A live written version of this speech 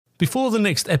Before the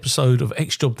next episode of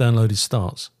X-Job Downloaded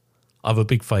starts, I have a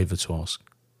big favour to ask.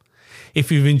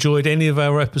 If you've enjoyed any of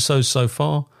our episodes so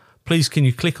far, please can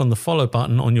you click on the follow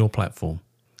button on your platform.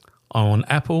 I'm on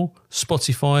Apple,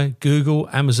 Spotify, Google,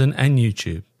 Amazon and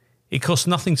YouTube. It costs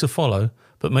nothing to follow,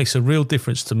 but makes a real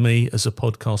difference to me as a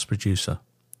podcast producer.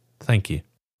 Thank you.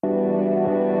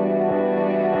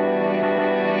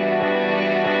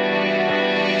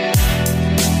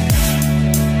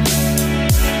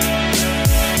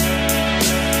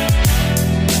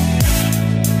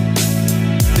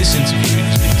 This interview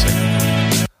is being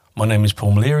taken. My name is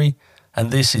Paul Maleary,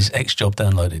 and this is X-Job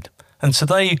Downloaded. And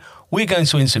today we're going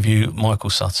to interview Michael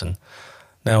Sutton.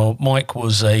 Now, Mike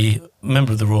was a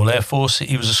member of the Royal Air Force.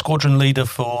 He was a squadron leader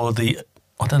for the,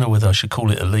 I don't know whether I should call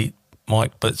it elite,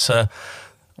 Mike, but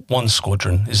one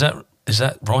squadron. Is that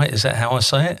right? Is that how I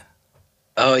say it?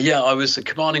 Yeah, I was the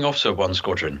commanding officer of one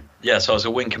squadron. Yes, I was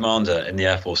a wing commander in the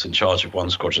Air Force in charge of one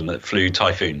squadron that flew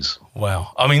Typhoons.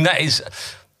 Wow. I mean, that is...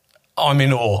 I'm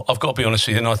in awe. I've got to be honest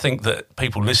with you, and I think that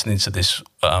people listening to this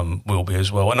will be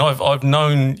as well. And I've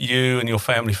known you and your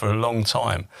family for a long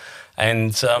time,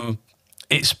 and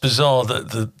it's bizarre that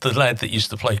the lad that used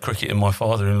to play cricket in my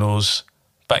father-in-law's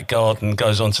back garden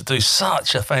goes on to do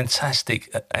such a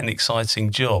fantastic and exciting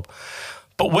job.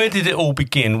 But where did it all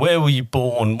begin? Where were you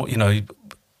born? You know,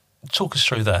 talk us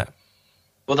through that.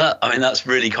 Well, that's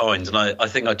really kind, and I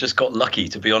think I just got lucky,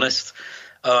 to be honest.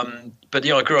 But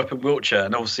yeah, I grew up in Wiltshire,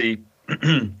 and obviously,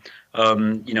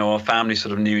 our family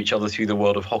sort of knew each other through the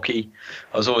world of hockey.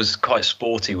 I was always quite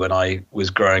sporty when I was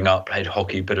growing up, played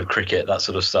hockey, bit of cricket, that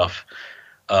sort of stuff,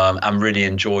 and really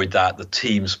enjoyed the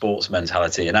team sports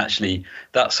mentality. And actually,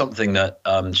 that's something that,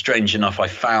 strange enough, I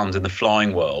found in the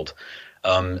flying world.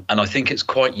 And I think it's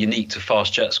quite unique to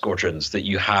fast jet squadrons that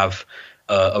you have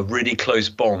a really close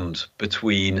bond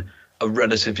between a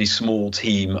relatively small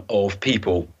team of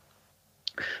people.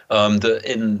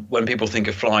 When people think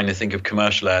of flying, they think of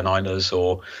commercial airliners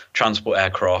or transport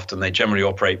aircraft, and they generally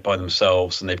operate by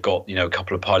themselves, and they've got a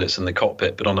couple of pilots in the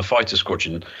cockpit. But on a fighter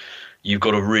squadron, you've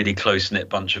got a really close-knit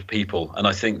bunch of people. And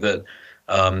I think that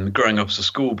growing up as a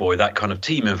schoolboy, that kind of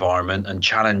team environment and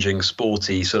challenging,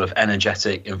 sporty, sort of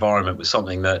energetic environment was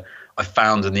something that I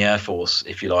found in the Air Force,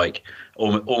 if you like,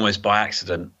 almost by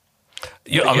accident.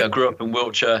 I grew up in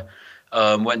Wiltshire.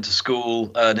 Went to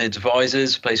school near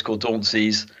Devizes, a place called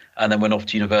Dauntsey's, and then went off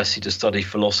to university to study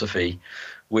philosophy,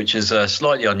 which is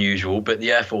slightly unusual, but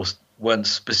the Air Force weren't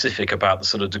specific about the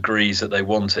sort of degrees that they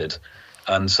wanted.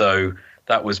 And so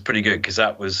that was pretty good, because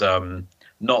that was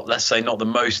not the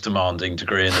most demanding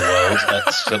degree in the world.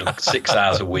 That's sort of 6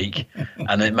 hours a week,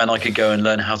 and it meant I could go and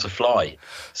learn how to fly.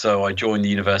 So I joined the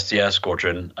University Air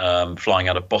Squadron, flying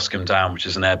out of Boscombe Down, which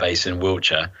is an airbase in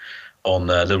Wiltshire, on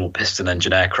the little piston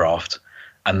engine aircraft.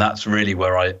 And that's really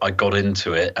where I got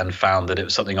into it and found that it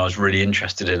was something I was really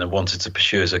interested in and wanted to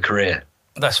pursue as a career.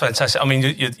 That's fantastic. I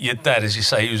mean, your dad, as you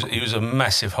say, he was a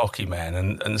massive hockey man,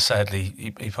 and sadly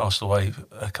he passed away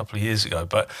a couple of years ago.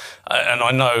 But and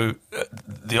I know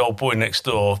the old boy next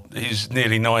door, he's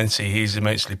nearly 90. He's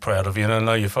immensely proud of you, and I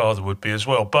know your father would be as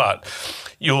well. But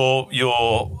your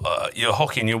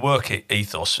hockey and your work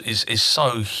ethos is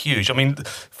so huge. I mean,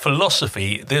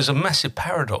 philosophy. There's a massive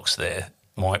paradox there,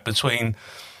 Mike, between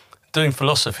doing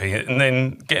philosophy and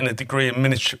then getting a degree in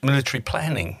military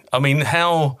planning. I mean,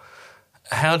 how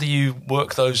do you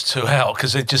work those two out?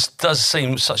 Because it just does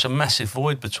seem such a massive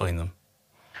void between them.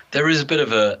 There is a bit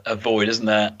of a void, isn't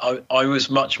there? I was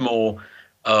much more,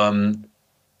 I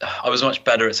was much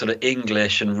better at sort of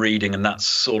English and reading and that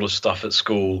sort of stuff at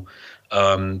school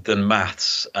than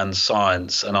maths and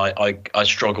science. And I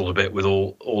struggled a bit with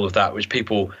all of that, which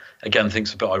people, again,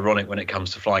 thinks a bit ironic when it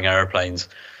comes to flying aeroplanes,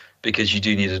 because you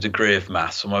do need a degree of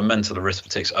maths. So my mental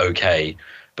arithmetic's okay.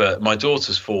 But my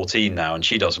daughter's 14 now, and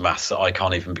she does maths that I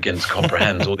can't even begin to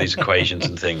comprehend, all these equations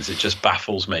and things. It just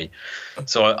baffles me.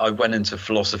 So I went into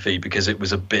philosophy because it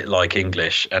was a bit like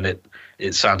English, and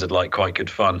it sounded like quite good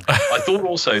fun. I thought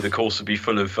also the course would be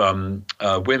full of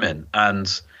women,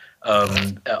 and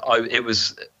it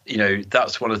was,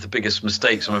 that's one of the biggest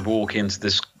mistakes. I remember walking into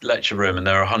this lecture room, and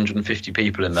there are 150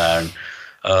 people in there, and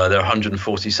there are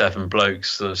 147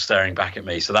 blokes sort of staring back at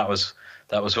me. So that was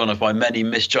one of my many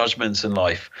misjudgments in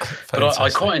life. But I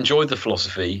quite enjoyed the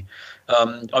philosophy. I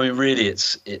mean, really,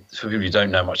 it's for people who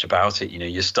don't know much about it.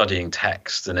 You're studying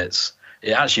text, and it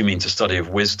actually means a study of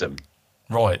wisdom.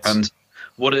 Right. And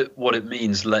what it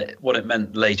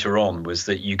meant later on was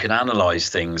that you can analyze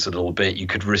things a little bit. You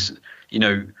could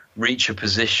reach a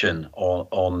position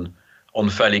on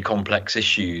fairly complex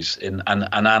issues and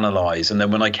analyze. And then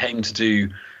when I came to do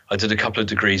I did a couple of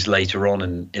degrees later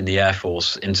on in the Air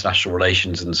Force, international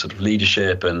relations and sort of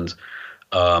leadership and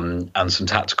some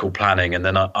tactical planning. And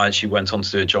then I actually went on to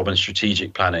do a job in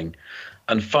strategic planning.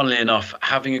 And funnily enough,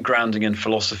 having a grounding in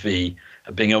philosophy,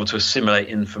 being able to assimilate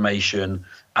information,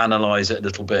 analyze it a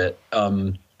little bit,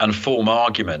 and form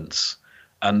arguments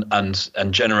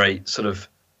and generate sort of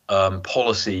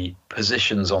policy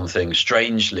positions on things.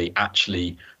 Strangely,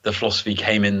 actually, the philosophy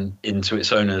came into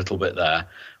its own a little bit there,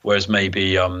 whereas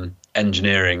maybe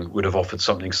engineering would have offered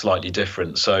something slightly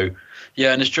different. So,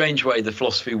 yeah, in a strange way, the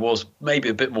philosophy was maybe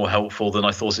a bit more helpful than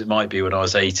I thought it might be when I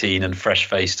was 18 and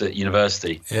fresh-faced at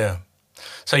university. Yeah.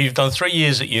 So you've done 3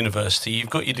 years at university, you've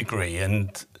got your degree,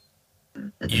 and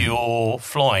you're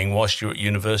flying whilst you're at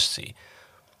university.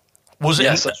 Was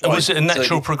it a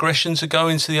natural progression to go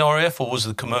into the RAF, or was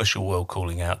the commercial world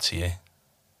calling out to you?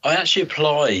 I actually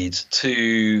applied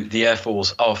to the Air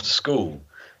Force after school.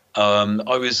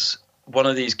 I was one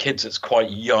of these kids that's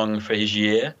quite young for his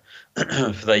year,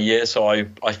 for their year. So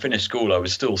I finished school, I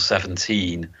was still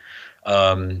 17,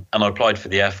 and I applied for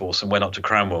the Air Force and went up to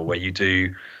Cranwell, where you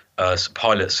do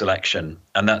pilot selection.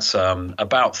 And that's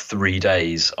about 3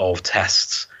 days of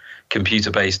tests,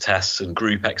 computer-based tests and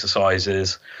group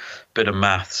exercises, bit of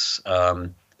maths.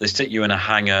 They stick you in a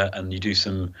hangar and you do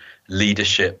some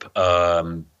leadership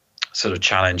sort of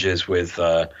challenges with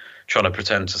trying to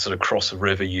pretend to sort of cross a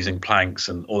river using planks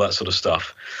and all that sort of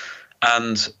stuff.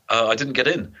 And I didn't get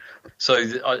in. So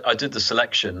I did the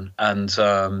selection, and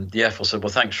the Air Force said,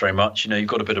 well, thanks very much. You've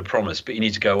got a bit of promise, but you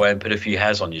need to go away and put a few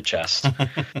hairs on your chest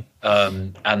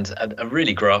and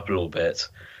really grow up a little bit.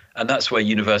 And that's where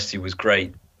university was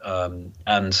great.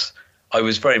 And I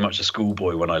was very much a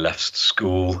schoolboy when I left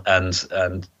school, and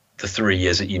the 3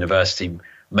 years at university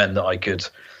meant that I could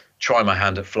try my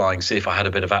hand at flying, see if I had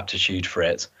a bit of aptitude for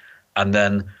it, and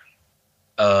then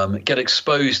get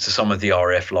exposed to some of the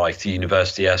RAF life, the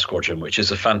University Air Squadron, which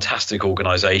is a fantastic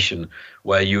organisation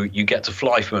where you get to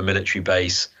fly from a military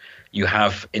base. You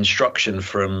have instruction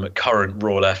from current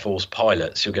Royal Air Force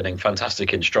pilots. You're getting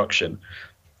fantastic instruction.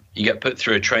 You get put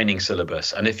through a training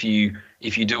syllabus, and if you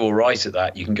do all right at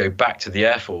that, you can go back to the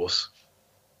Air Force.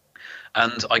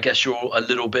 And I guess you're a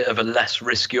little bit of a less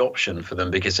risky option for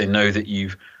them, because they know that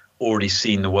you've already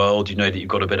seen the world. You know that you've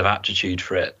got a bit of aptitude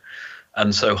for it.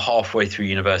 And so halfway through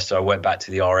university, I went back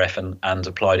to the RF and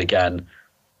applied again.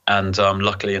 And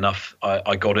luckily enough,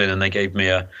 I got in, and they gave me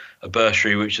a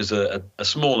bursary, which is a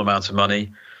small amount of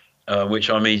money, which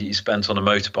I immediately spent on a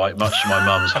motorbike, much to my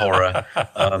mum's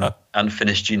horror, and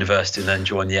finished university and then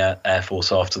joined the Air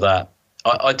Force after that.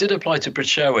 I did apply to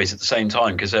British Airways at the same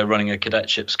time, because they were running a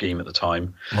cadetship scheme at the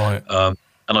time. Right. And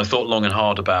I thought long and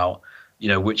hard about,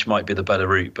 which might be the better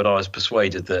route, but I was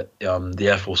persuaded that the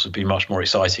Air Force would be much more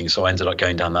exciting, so I ended up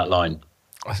going down that line.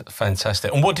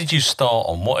 Fantastic. And what did you start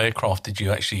on? What aircraft did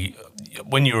you actually,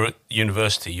 when you were at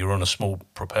university, you were on a small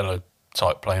propeller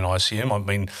type plane, I assume? I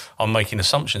mean, I'm making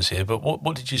assumptions here, but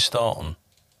what did you start on?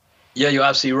 Yeah, you're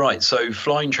absolutely right. So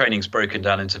flying training's broken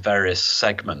down into various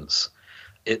segments.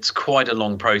 It's quite a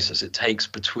long process. It takes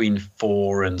between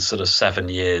 4 and sort of 7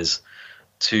 years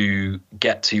to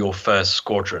get to your first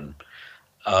squadron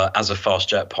as a fast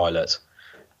jet pilot.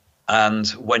 And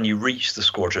when you reach the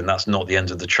squadron, that's not the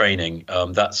end of the training.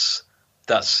 That's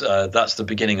the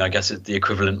beginning. I guess the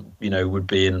equivalent, would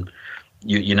be in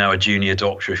you're now a junior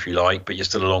doctor, if you like, but you're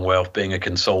still a long way off being a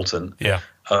consultant. Yeah.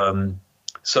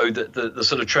 So the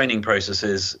sort of training process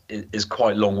is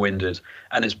quite long-winded,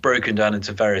 and it's broken down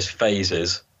into various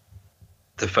phases.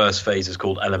 The first phase is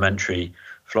called elementary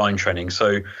flying training.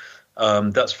 So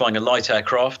that's flying a light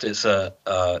aircraft.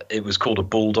 It was called a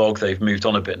Bulldog. They've moved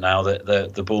on a bit now.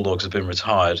 The Bulldogs have been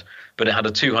retired, but it had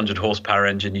a 200 horsepower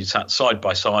engine. You sat side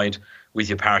by side with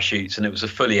your parachutes, and it was a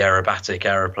fully aerobatic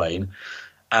aeroplane.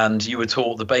 And you were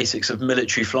taught the basics of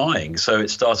military flying. So it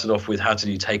started off with how to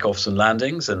do takeoffs and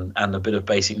landings and a bit of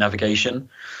basic navigation.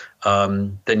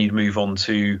 Then you'd move on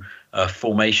to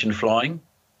formation flying,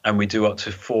 and we do up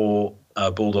to 4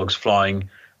 Bulldogs flying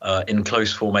in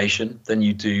close formation. Then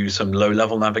you do some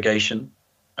low-level navigation,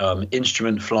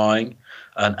 instrument flying,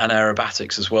 and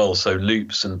aerobatics as well, so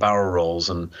loops and barrel rolls.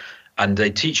 And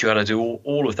they teach you how to do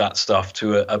all of that stuff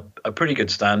to a pretty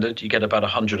good standard. You get about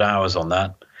 100 hours on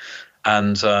that.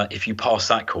 And if you pass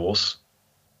that course,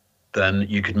 then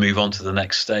you could move on to the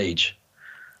next stage.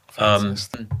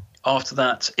 After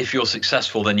that, if you're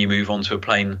successful, then you move on to a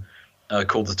plane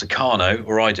called the Tucano,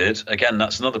 or I did. Again,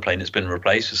 that's another plane that's been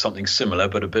replaced with something similar,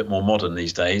 but a bit more modern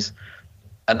these days.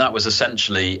 And that was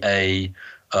essentially a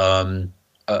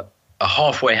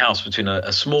halfway house between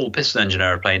a small piston engine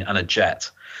aeroplane and a jet.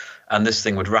 And this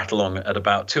thing would rattle along at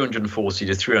about 240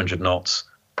 to 300 knots.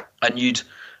 And you'd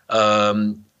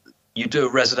You do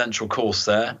a residential course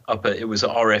there. It was at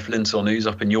RAF Linton News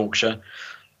up in Yorkshire.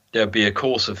 There would be a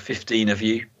course of 15 of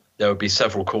you. There would be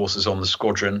several courses on the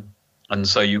squadron. And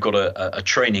so you've got a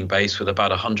training base with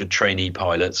about 100 trainee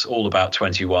pilots, all about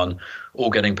 21, all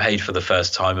getting paid for the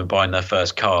first time and buying their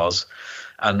first cars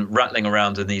and rattling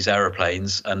around in these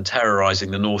aeroplanes and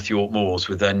terrorizing the North York moors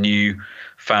with their new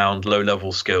found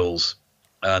low-level skills.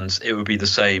 And it would be the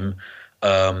same,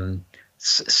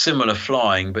 similar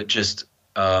flying, but just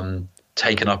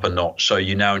taken up a notch. So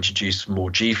you now introduce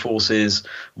more G-forces,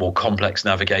 more complex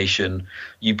navigation.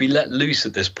 You'd be let loose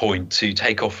at this point to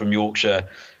take off from Yorkshire,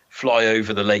 fly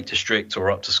over the Lake District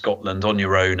or up to Scotland on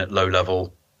your own at low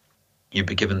level. You'd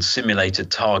be given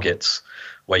simulated targets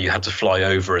where you had to fly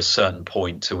over a certain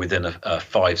point to within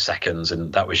 5 seconds,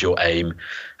 and that was your aim,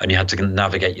 and you had to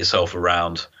navigate yourself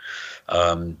around.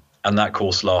 And that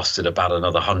course lasted about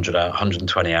another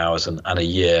 120 hours and a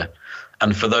year.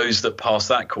 And for those that passed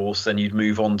that course, then you'd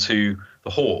move on to the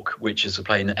Hawk, which is a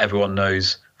plane that everyone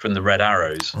knows from the Red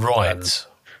Arrows. Right. And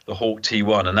the Hawk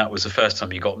T1, and that was the first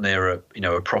time you got near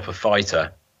a proper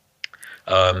fighter.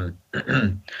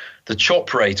 The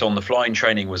chop rate on the flying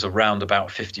training was around about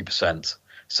 50%.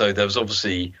 So there was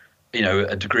obviously,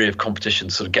 a degree of competition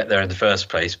to sort of get there in the first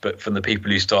place. But from the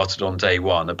people who started on day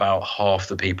one, about half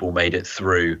the people made it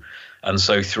through. And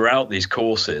so throughout these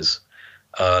courses,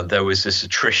 there was this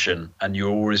attrition, and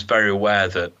you're always very aware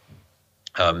that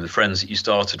the friends that you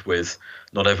started with,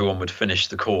 not everyone would finish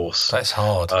the course. That's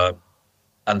hard.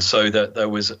 And so that there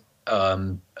was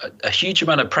a huge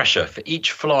amount of pressure. For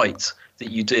each flight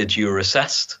that you did, you were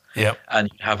assessed. Yep. And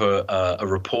you have a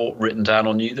report written down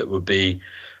on you that would be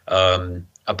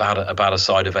about a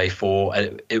side of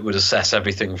A4. It would assess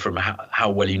everything from how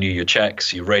well you knew your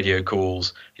checks, your radio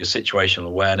calls, your situational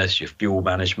awareness, your fuel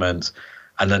management,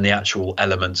 and then the actual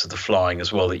elements of the flying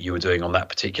as well that you were doing on that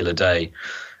particular day.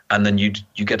 And then you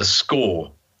get a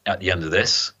score at the end of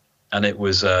this, and it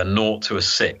was a 0 to a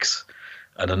 6.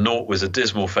 And a 0 was a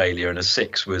dismal failure, and a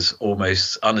 6 was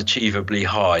almost unachievably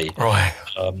high. Right.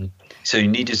 So you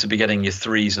needed to be getting your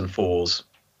 3s and 4s,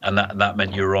 and that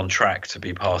meant you were on track to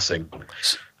be passing.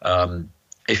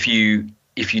 If you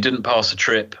didn't pass a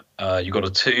trip, you got a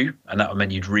 2, and that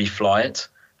meant you'd refly it,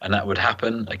 and that would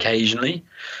happen occasionally.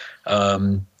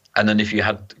 And then if you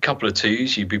had a couple of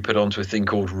 2s, you'd be put onto a thing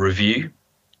called review,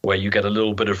 where you get a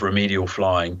little bit of remedial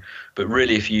flying. But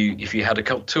really, if you had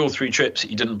 2 or 3 trips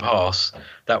that you didn't pass,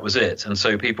 that was it. And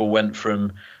so people went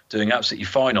from doing absolutely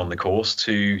fine on the course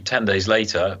to 10 days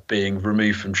later being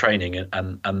removed from training,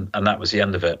 and that was the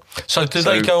end of it. So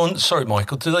they go on, sorry,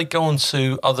 Michael, do they go on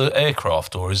to other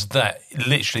aircraft, or is that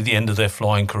literally the end of their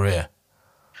flying career?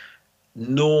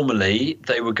 Normally,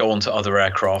 they would go on to other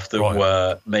aircraft that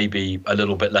were maybe a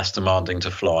little bit less demanding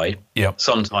to fly. Yep.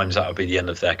 Sometimes that would be the end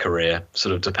of their career,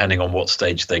 sort of depending on what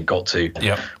stage they got to.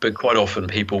 Yep. But quite often,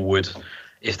 people would,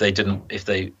 if they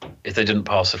didn't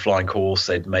pass a flying course,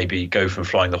 they'd maybe go from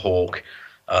flying the Hawk,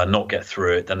 not get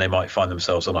through it. Then they might find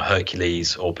themselves on a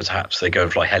Hercules, or perhaps they go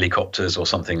and fly helicopters or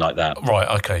something like that. Right.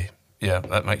 Okay. Yeah,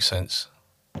 that makes sense.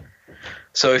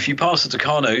 So if you pass the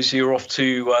Tucanos, you're off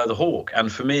to the Hawk. And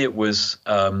for me, it was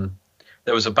there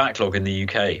was a backlog in the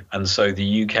UK. And so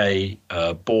the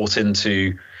UK bought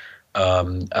into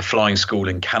a flying school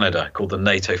in Canada called the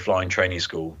NATO Flying Training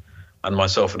School. And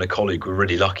myself and a colleague were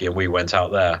really lucky, and we went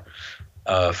out there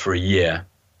for a year.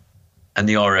 And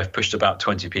the RAF pushed about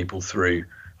 20 people through,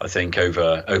 I think,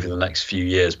 over the next few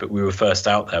years. But we were first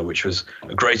out there, which was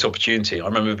a great opportunity. I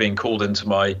remember being called into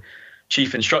my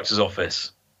chief instructor's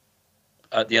office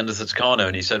at the end of the Tucano,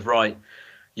 and he said, right,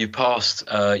 you've passed,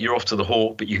 you're off to the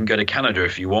Hawk, but you can go to Canada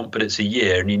if you want, but it's a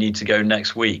year and you need to go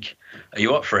next week. Are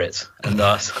you up for it? And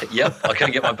I said, yep, I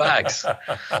can get my bags.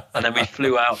 And then we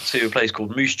flew out to a place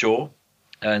called Moose Jaw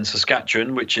in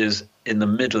Saskatchewan, which is in the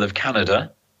middle of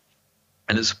Canada.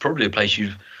 And it's probably a place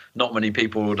not many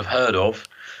people would have heard of,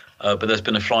 but there's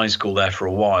been a flying school there for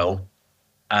a while,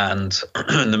 and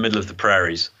in the middle of the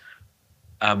prairies.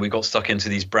 And we got stuck into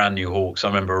these brand new Hawks. I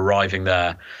remember arriving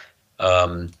there,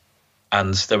 and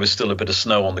there was still a bit of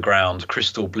snow on the ground,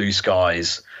 crystal blue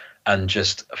skies, and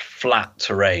just flat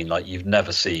terrain like you've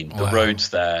never seen. Wow. The roads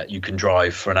there, you can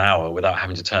drive for an hour without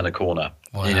having to turn a corner.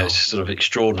 Wow. It's sort of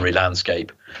extraordinary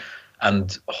landscape.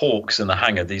 And Hawks in the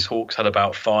hangar, these Hawks had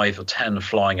about 5 or 10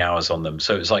 flying hours on them.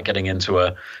 So it was like getting into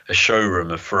a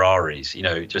showroom of Ferraris,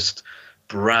 just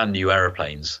brand new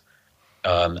aeroplanes.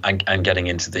 And getting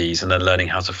into these, and then learning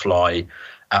how to fly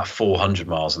at 400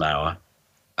 miles an hour,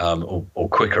 or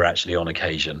quicker actually on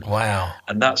occasion. Wow!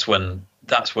 And that's when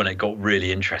it got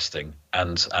really interesting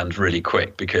and really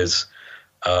quick, because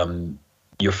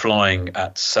you're flying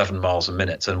at 7 miles a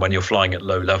minute, and when you're flying at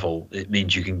low level, it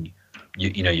means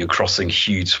you're crossing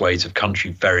huge swathes of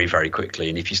country very, very quickly.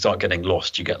 And if you start getting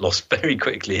lost, you get lost very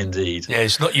quickly indeed. Yeah,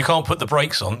 it's not. You can't put the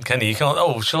brakes on, can you? You can't.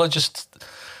 Oh, shall I just?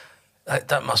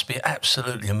 That must be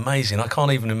absolutely amazing. I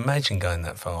can't even imagine going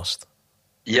that fast.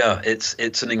 Yeah,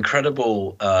 it's an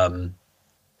incredible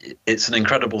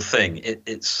thing.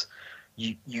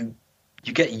 You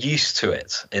get used to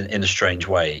it in a strange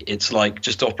way. It's like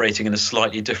just operating in a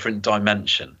slightly different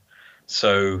dimension.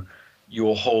 So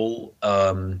your whole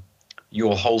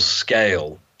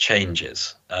scale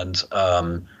changes. And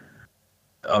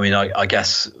I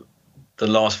guess the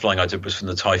last flying I did was from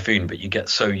the Typhoon, but you get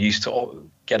so used to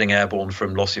getting airborne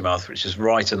from Lossiemouth, which is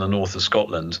right in the north of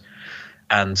Scotland.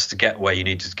 And to get where you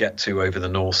need to get to over the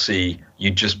North Sea,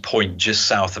 you'd just point just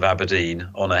south of Aberdeen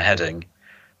on a heading,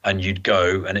 and you'd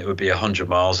go, and it would be 100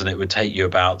 miles, and it would take you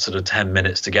about sort of 10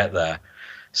 minutes to get there.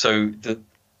 So the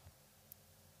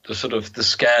sort of the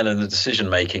scale and the decision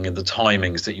making and the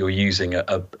timings that you're using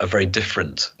are very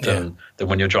different than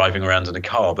when you're driving around in a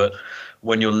car. But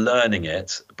when you're learning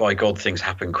it, by God, things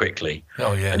happen quickly.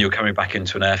 Oh yeah. And you're coming back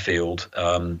into an airfield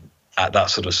at that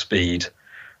sort of speed.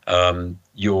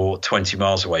 You're 20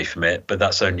 miles away from it, but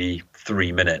that's only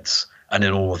 3 minutes. And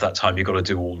in all of that time, you've got to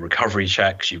do all recovery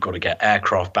checks. You've got to get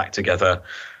aircraft back together.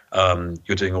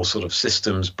 You're doing all sort of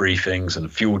systems briefings and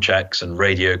fuel checks and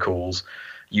radio calls.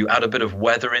 You add a bit of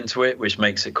weather into it, which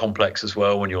makes it complex as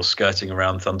well when you're skirting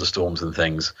around thunderstorms and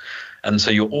things. And so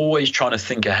you're always trying to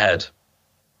think ahead.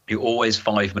 You're always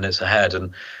 5 minutes ahead.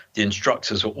 And the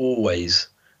instructors are always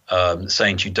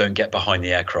saying to you, don't get behind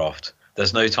the aircraft.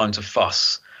 There's no time to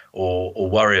fuss or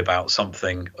worry about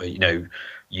something.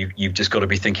 You've just got to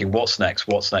be thinking, what's next?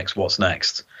 And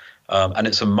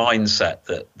it's a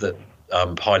mindset that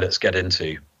pilots get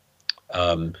into,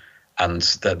 and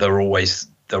that they're always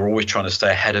trying to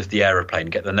stay ahead of the aeroplane,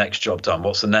 get the next job done.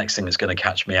 What's the next thing that's going to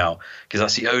catch me out? Because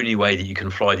that's the only way that you can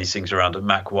fly these things around at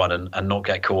Mach 1 and not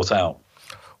get caught out.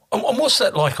 And what's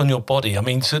that like on your body? I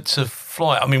mean, to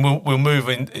fly. I mean, we'll move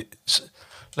in.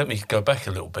 Let me go back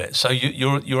a little bit. So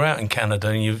you're out in Canada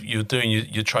and you're doing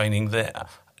your training there.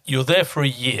 You're there for a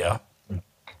year,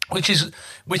 which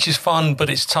is fun, but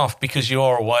it's tough because you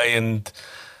are away.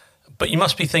 But you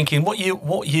must be thinking, what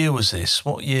year was this?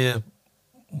 What year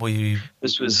were you?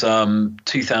 This was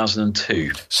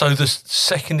 2002. So the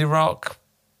second Iraq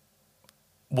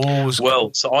war was.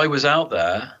 Well, so I was out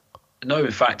there. No,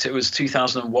 in fact, it was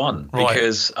 2001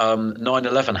 because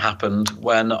 9/11 happened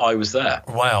when I was there.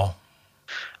 Wow.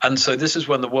 And so this is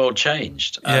when the world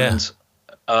changed. Yeah.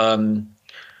 And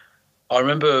I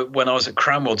remember when I was at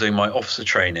Cranwell doing my officer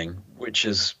training, which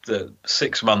is the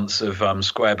 6 months of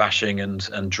square bashing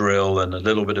and drill and a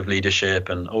little bit of leadership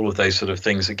and all of those sort of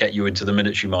things that get you into the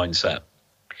military mindset.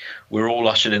 We were all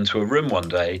ushered into a room one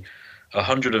day,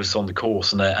 100 of us on the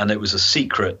course, and it was a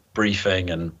secret briefing,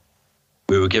 and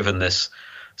we were given this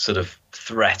sort of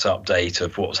threat update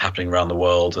of what was happening around the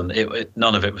world, and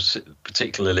none of it was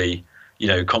particularly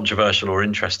controversial or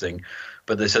interesting.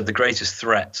 But they said the greatest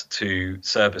threat to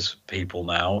service people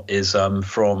now is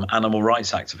from animal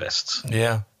rights activists.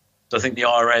 Yeah. So I think the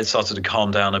IRA had started to calm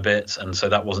down a bit, and so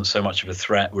that wasn't so much of a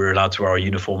threat. We were allowed to wear our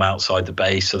uniform outside the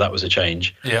base, so that was a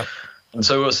change. Yeah. And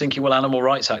so I was thinking, well, animal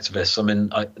rights activists, I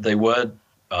mean, they were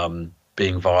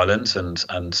being violent, and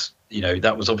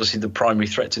that was obviously the primary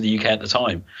threat to the UK at the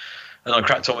time. And I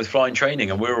cracked on with flying training,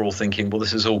 and we were all thinking, well,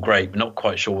 this is all great. We're not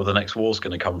quite sure where the next war's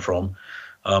going to come from.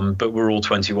 But we're all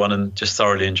 21 and just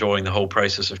thoroughly enjoying the whole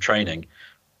process of training.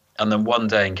 And then one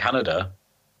day in Canada,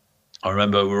 I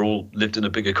remember we all lived in a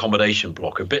big accommodation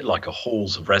block, a bit like a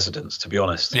halls of residence, to be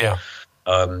honest. Yeah.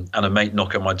 And a mate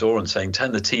knocked on my door and saying,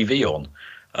 turn the TV on.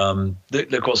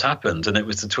 Look what's happened. And it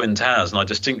was the Twin Towers. And I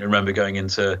distinctly remember going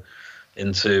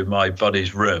into my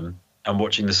buddy's room and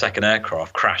watching the second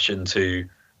aircraft crash into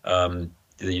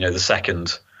the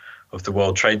second of the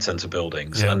World Trade Center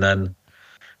buildings. Yeah. And then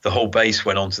the whole base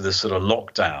went onto this sort of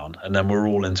lockdown, and then we're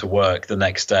all into work the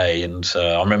next day. And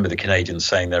I remember the Canadians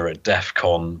saying they're at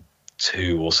DEFCON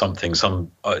 2 or something.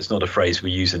 It's not a phrase we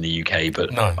use in the UK,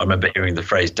 but no. I remember hearing the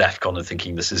phrase DEFCON and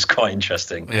thinking this is quite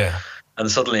interesting. Yeah.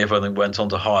 And suddenly everything went on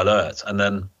to high alert. And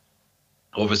then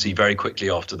obviously very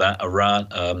quickly after that,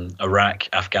 Iraq,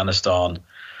 Afghanistan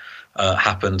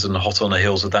happened, and hot on the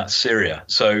heels of that, Syria.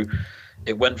 So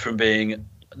it went from being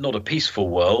not a peaceful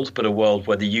world, but a world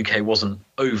where the UK wasn't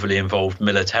overly involved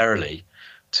militarily,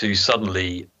 to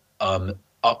suddenly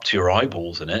up to your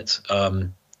eyeballs in it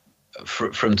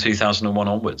from 2001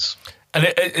 onwards.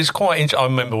 And it's quite interesting. I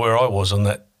remember where I was on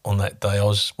that day. I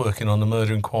was working on the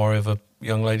murder inquiry of a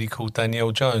young lady called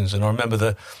Danielle Jones, and I remember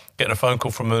getting a phone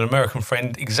call from an American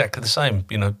friend, exactly the same.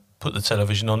 You know, put the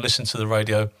television on, listen to the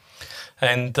radio,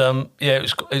 and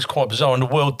it was quite bizarre. And the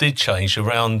world did change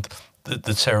around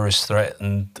the terrorist threat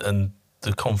and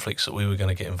the conflicts that we were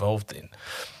going to get involved in.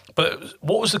 But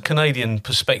what was the Canadian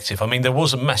perspective? I mean, there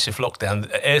was a massive lockdown.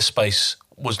 Airspace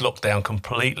was locked down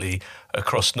completely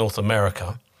across North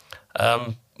America.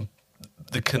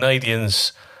 The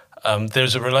Canadians,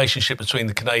 there's a relationship between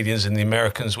the Canadians and the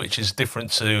Americans, which is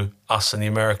different to us and the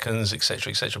Americans, et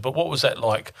cetera, et cetera. But what was that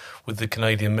like with the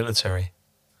Canadian military?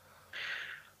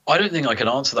 I don't think I can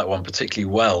answer that one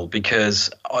particularly well, because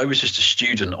I was just a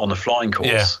student on a flying course.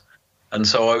 Yeah. And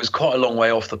so I was quite a long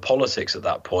way off the politics at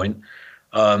that point.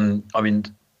 I mean,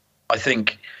 I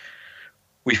think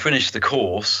we finished the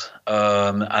course,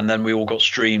 and then we all got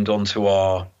streamed onto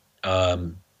our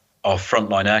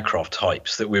frontline aircraft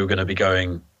types that we were going to be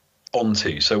going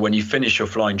onto. So when you finish your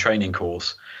flying training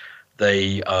course,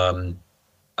 they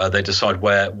decide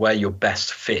where your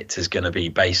best fit is going to be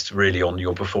based really on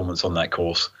your performance on that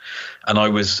course. And I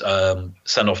was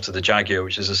sent off to the Jaguar,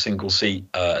 which is a single-seat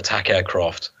attack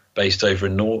aircraft based over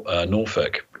in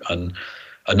Norfolk, and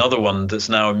another one that's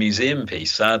now a museum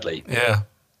piece, sadly. Yeah.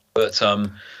 But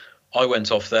I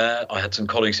went off there. I had some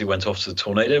colleagues who went off to the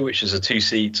Tornado, which is a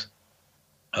two-seat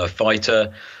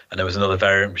fighter, and there was another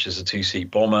variant, which is a two-seat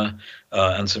bomber,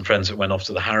 and some friends that went off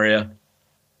to the Harrier.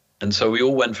 And so we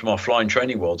all went from our flying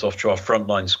training worlds off to our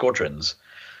frontline squadrons,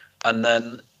 and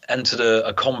then entered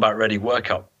a combat-ready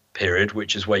workup period,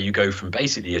 which is where you go from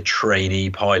basically a trainee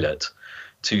pilot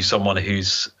to someone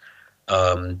who's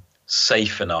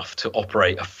safe enough to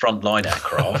operate a frontline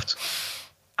aircraft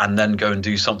and then go and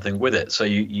do something with it. So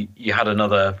you had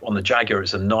another, on the Jaguar,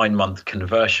 it's a 9-month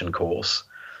conversion course,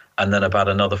 and then about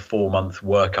another 4-month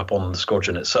workup on the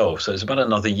squadron itself. So it's about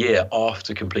another year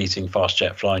after completing fast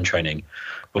jet flying training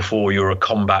before you're a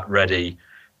combat ready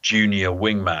junior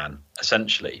wingman,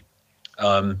 essentially.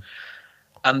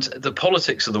 And the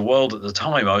politics of the world at the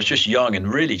time, I was just young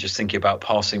and really just thinking about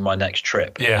passing my next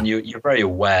trip. Yeah. And you're very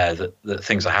aware that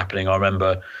things are happening. I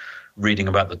remember reading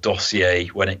about the dossier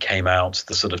when it came out,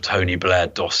 the sort of Tony Blair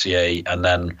dossier, and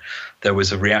then there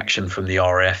was a reaction from the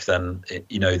RAF then,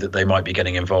 that they might be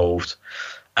getting involved.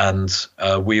 And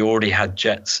we already had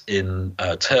jets in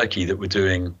Turkey that were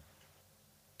doing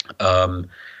a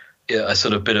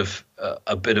sort of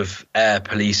bit of air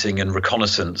policing and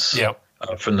reconnaissance. Yeah.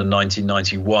 From the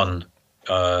 1991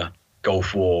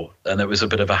 Gulf War, and it was a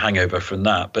bit of a hangover from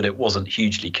that, but it wasn't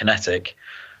hugely kinetic.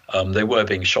 They were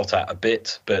being shot at a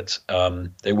bit, but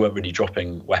they weren't really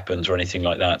dropping weapons or anything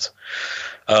like that.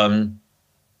 And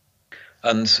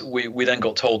we then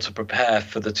got told to prepare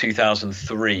for the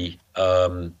 2003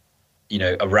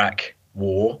 Iraq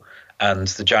war. And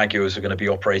the Jaguars were going to be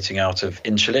operating out of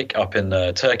Incirlik up in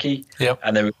Turkey. Yep.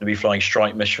 And they were going to be flying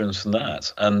strike missions from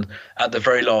that. And at the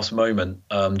very last moment,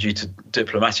 due to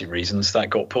diplomatic reasons,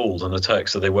 that got pulled. And the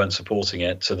Turks said they weren't supporting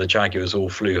it, so the Jaguars all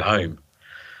flew home.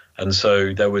 And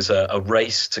so there was a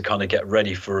race to kind of get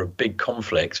ready for a big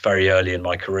conflict very early in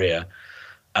my career.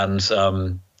 And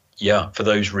for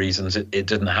those reasons, it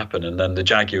didn't happen. And then the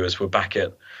Jaguars were back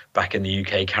in the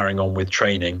UK carrying on with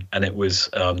training, and it was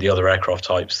the other aircraft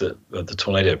types, that the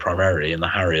Tornado primarily and the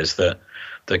Harriers, that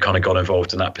kind of got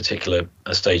involved in that particular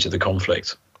stage of the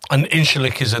conflict. And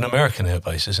Incirlik is an American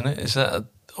airbase, isn't it? Is that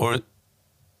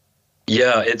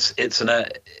Yeah, it's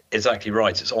exactly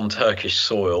right. It's on Turkish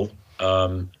soil,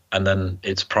 and then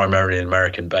it's primarily an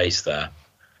American base there.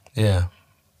 Yeah.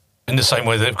 In the same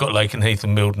way they've got Lakenheath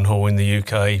and Mildenhall in the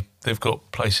UK, they've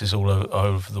got places all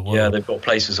over the world. Yeah, they've got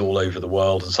places all over the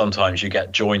world, and sometimes you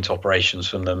get joint operations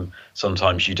from them,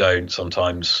 sometimes you don't.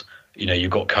 Sometimes,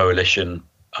 you've got coalition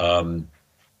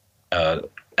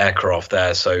aircraft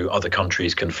there, so other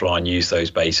countries can fly and use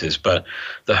those bases. But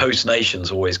the host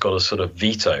nation's always got a sort of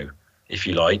veto, if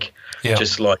you like,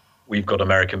 just like we've got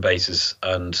American bases,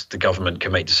 and the government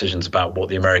can make decisions about what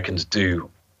the Americans do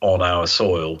on our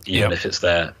soil, even if it's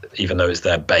even though it's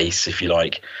their base, if you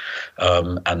like.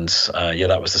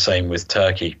 That was the same with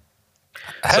Turkey.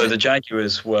 So the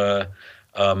Jaguars were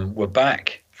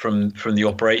back from the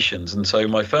operations, and so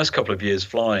my first couple of years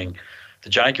flying,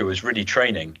 the Jaguar was really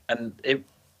training, and it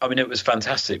was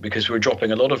fantastic because we were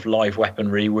dropping a lot of live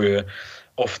weaponry. We were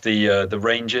off the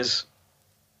ranges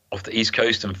off the East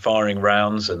Coast and firing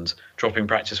rounds and dropping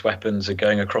practice weapons and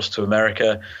going across to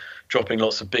America, dropping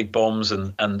lots of big bombs,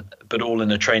 but all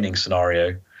in a training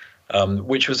scenario,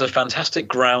 which was a fantastic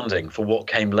grounding for what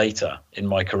came later in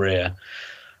my career.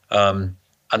 And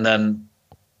then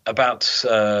about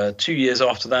 2 years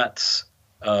after that,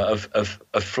 of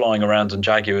flying around on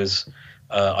Jaguars,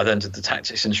 I then did the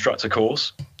tactics instructor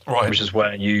course. Right. which is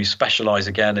where you specialize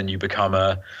again and you become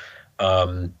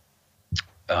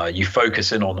you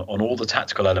focus in on all the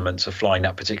tactical elements of flying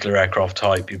that particular aircraft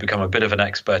type. You become a bit of an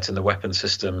expert in the weapon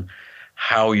system,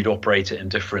 how you'd operate it in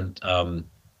different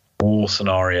war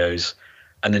scenarios,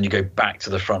 and then you go back to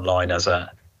the front line as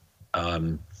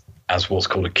what's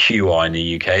called a QI in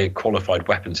the UK, a qualified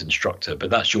weapons instructor. But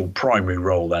that's your primary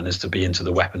role then, is to be into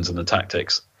the weapons and the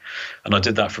tactics. And I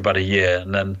did that for about a year,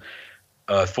 and then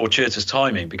fortuitous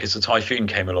timing, because the Typhoon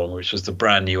came along, which was the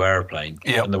brand new aeroplane,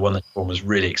 and the one that everyone was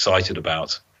really excited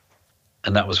about.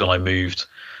 And that was when I moved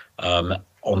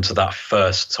onto that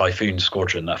first Typhoon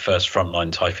squadron, that first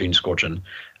frontline Typhoon squadron,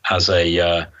 as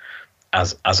an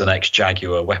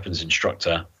ex-Jaguar weapons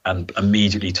instructor, and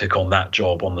immediately took on that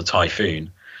job on the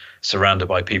Typhoon, surrounded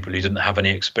by people who didn't have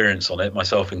any experience on it,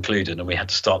 myself included, and we had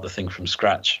to start the thing from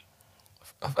scratch.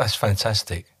 That's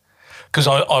fantastic. Because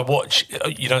I watch,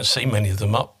 you don't see many of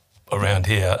them up around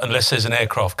here, unless there's an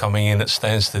aircraft coming in at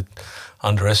Stansted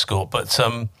under escort. But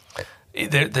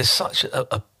there's such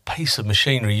a piece of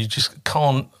machinery, you just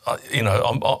can't,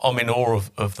 I'm in awe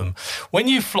of them. When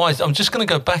you fly, I'm just going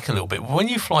to go back a little bit. When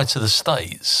you fly to the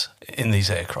States in these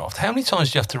aircraft, how many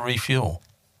times do you have to refuel?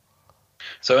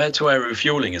 So air-to-air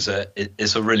refueling is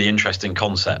a really interesting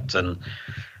concept, and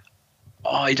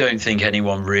I don't think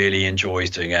anyone really enjoys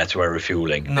doing air-to-air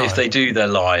refueling. No. If they do, they're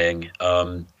lying.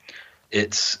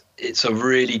 It's a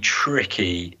really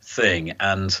tricky thing,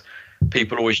 and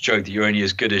people always joke that you're only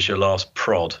as good as your last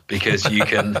prod, because you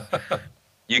can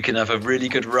have a really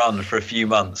good run for a few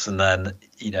months, and then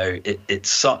it's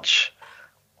such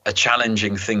a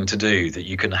challenging thing to do that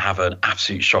you can have an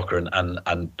absolute shocker and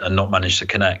not manage to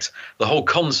connect. The whole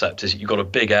concept is that you've got a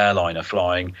big airliner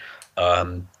flying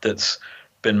that's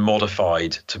been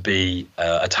modified to be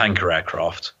a tanker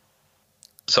aircraft.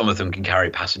 Some of them can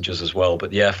carry passengers as well, but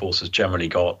the Air Force has generally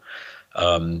got,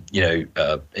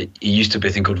 it used to be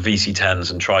a thing called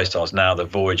VC-10s and TriStars, now they're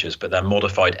Voyagers, but they're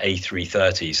modified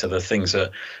A330s, so the things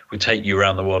that would take you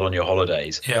around the world on your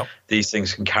holidays. Yeah. These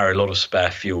things can carry a lot of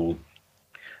spare fuel.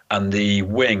 And the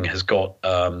wing has got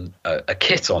a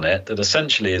kit on it that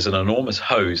essentially is an enormous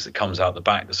hose that comes out the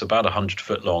back that's about 100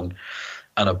 foot long,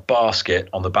 and a basket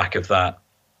on the back of that.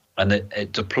 And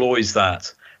it deploys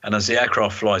that. And as the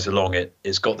aircraft flies along,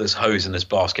 it's got this hose and this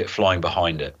basket flying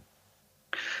behind it.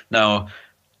 Now,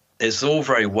 it's all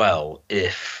very well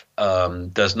if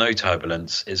there's no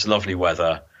turbulence, it's lovely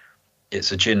weather,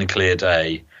 it's a gin clear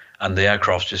day, and the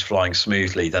aircraft's just flying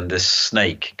smoothly, then this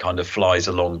snake kind of flies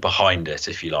along behind it,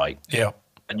 if you like. Yeah.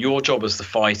 And your job as the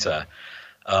fighter,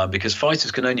 because fighters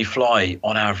can only fly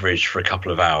on average for a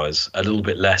couple of hours, a little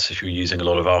bit less if you're using a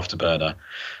lot of afterburner.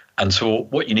 And so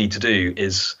what you need to do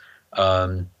is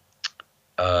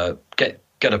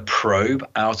get a probe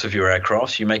out of your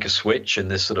aircraft. So you make a switch,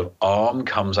 and this sort of arm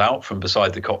comes out from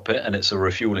beside the cockpit, and it's a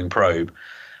refueling probe.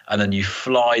 And then you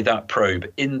fly that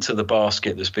probe into the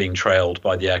basket that's being trailed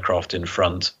by the aircraft in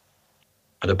front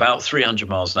at about 300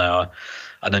 miles an hour.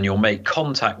 And then you'll make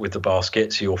contact with the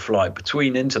basket. So you'll fly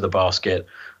between into the basket,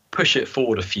 push it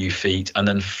forward a few feet, and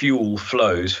then fuel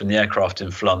flows from the aircraft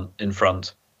in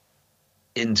front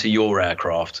into your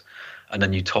aircraft. And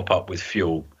then you top up with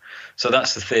fuel. So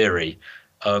that's the theory.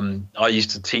 I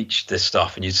used to teach this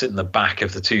stuff, and you'd sit in the back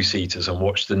of the two-seaters and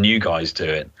watch the new guys do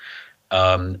it.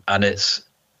 And it's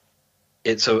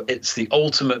the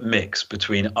ultimate mix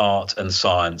between art and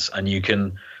science, and you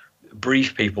can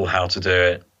brief people how to do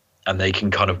it, and they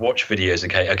can kind of watch videos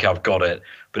and okay, I've got it.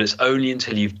 But it's only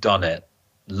until you've done it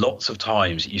lots of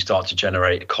times that you start to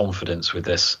generate confidence with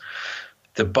this.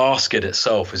 The basket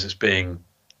itself, as it's being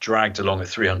dragged along at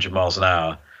 300 miles an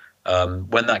hour,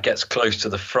 when that gets close to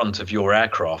the front of your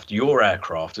aircraft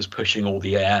is pushing all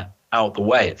the air out the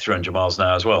way at 300 miles an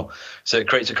hour as well. So it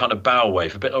creates a kind of bow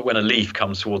wave, a bit like when a leaf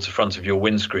comes towards the front of your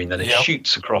windscreen, then it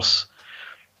shoots across.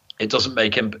 It doesn't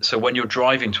make so when you're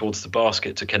driving towards the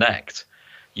basket to connect,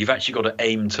 you've actually got to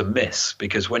aim to miss,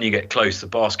 because when you get close, the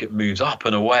basket moves up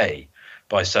and away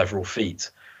by several feet.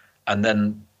 And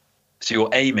then, so you're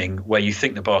aiming where you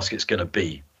think the basket's going to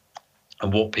be.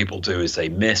 And what people do is they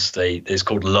miss. It's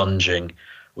called lunging,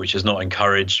 which is not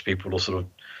encouraged. People will sort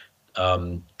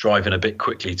of drive in a bit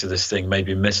quickly to this thing,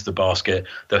 maybe miss the basket.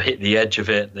 They'll hit the edge of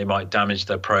it. They might damage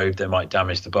their probe. They might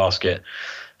damage the basket.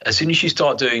 As soon as you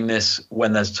start doing this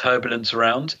when there's turbulence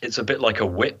around, it's a bit like a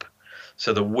whip.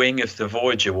 So the wing of the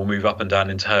Voyager will move up and down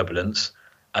in turbulence.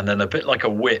 And then a bit like a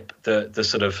whip, the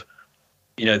sort of,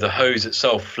 the hose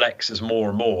itself flexes more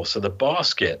and more. So the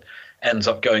basket ends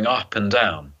up going up and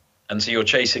down. And so you're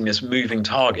chasing this moving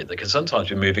target that can sometimes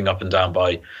be moving up and down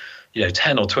by,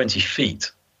 10 or 20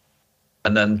 feet.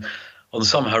 And then on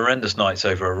some horrendous nights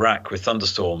over Iraq with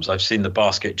thunderstorms, I've seen the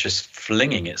basket just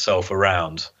flinging itself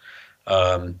around.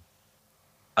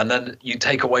 And then you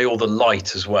take away all the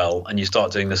light as well, and you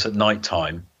start doing this at night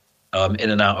time, in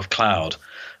and out of cloud.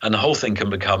 And the whole thing can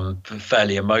become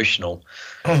fairly emotional.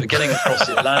 But getting across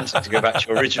the Atlantic, to go back to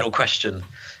your original question,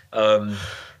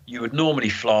 you would normally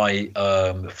fly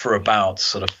for about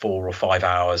sort of 4 or 5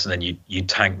 hours, and then you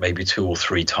tank maybe 2 or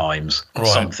 3 times,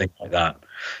 something like that.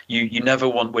 You never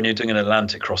want, when you're doing an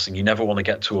Atlantic crossing, you never want to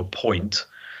get to a point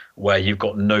where you've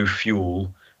got no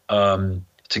fuel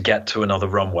to get to another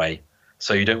runway.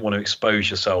 So you don't want to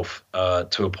expose yourself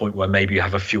to a point where maybe you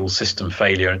have a fuel system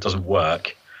failure and it doesn't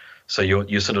work. So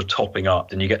you're sort of topping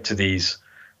up, and you get to these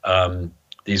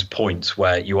points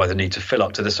where you either need to fill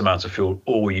up to this amount of fuel,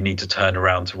 or you need to turn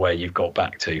around to where you've got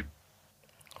back to.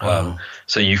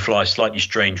 So you fly a slightly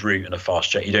strange route in a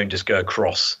fast jet. You don't just go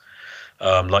across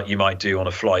like you might do on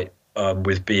a flight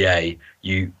with BA.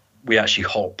 We actually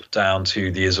hop down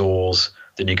to the Azores,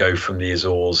 then you go from the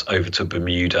Azores over to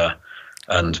Bermuda,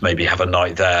 and maybe have a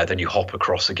night there, then you hop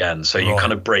across again. So you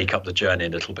kind of break up the journey a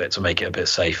little bit to make it a bit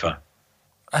safer.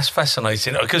 That's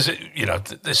fascinating, because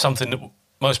there's something that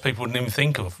most people wouldn't even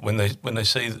think of when they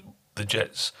see the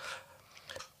jets.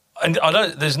 And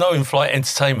there's no in-flight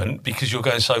entertainment, because you're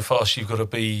going so fast. You've got to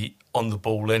be on the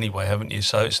ball anyway, haven't you?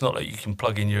 So it's not like you can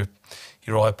plug in your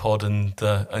iPod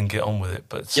and get on with it.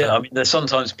 But I mean, there's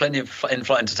sometimes plenty of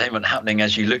in-flight entertainment happening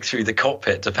as you look through the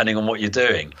cockpit, depending on what you're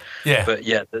doing. Yeah. But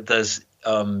there's.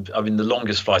 I mean, the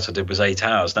longest flight I did was 8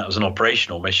 hours. That was an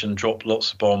operational mission. Dropped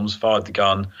lots of bombs, fired the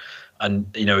gun, and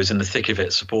was in the thick of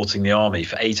it, supporting the army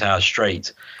for 8 hours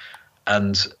straight.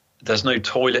 And there's no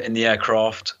toilet in the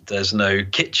aircraft. There's no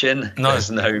kitchen. No. There's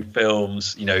no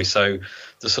films. So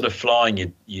the sort of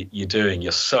flying you're doing,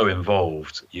 you're so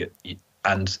involved.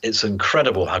 And it's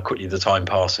incredible how quickly the time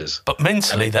passes. But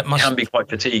mentally, that can be quite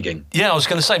fatiguing. Yeah, I was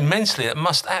going to say, mentally, it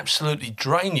must absolutely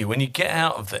drain you when you get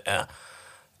out of there.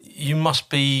 You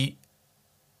must be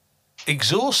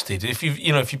exhausted. If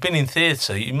you've been in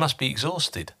theatre, you must be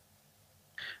exhausted.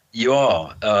 You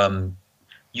are.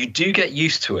 You do get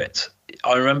used to it.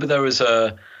 I remember there was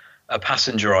a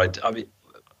passenger. I mean,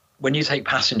 when you take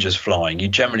passengers flying, you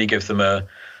generally give them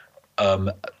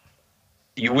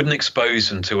you wouldn't expose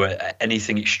them to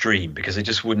anything extreme, because they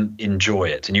just wouldn't enjoy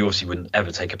it. And you obviously wouldn't ever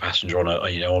take a passenger on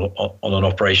on an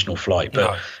operational flight.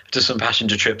 But just some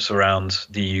passenger trips around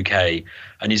the UK,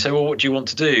 and you say, well, what do you want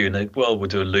to do? And they, well, we'll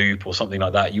do a loop or something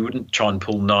like that. You wouldn't try and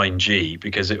pull 9G,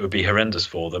 because it would be horrendous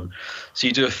for them. So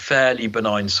you do a fairly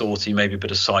benign sortie, maybe a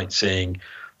bit of sightseeing.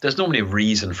 There's normally a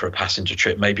reason for a passenger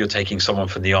trip. Maybe you're taking someone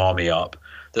from the army up.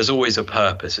 There's always a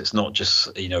purpose. It's not just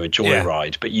a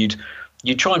joyride, but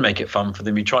you try and make it fun for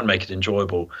them. You try and make it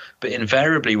enjoyable. But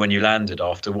invariably, when you landed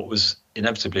after what was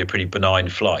inevitably a pretty benign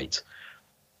flight,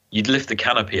 you'd lift the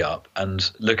canopy up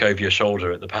and look over your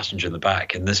shoulder at the passenger in the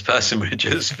back, and this person would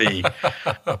just be,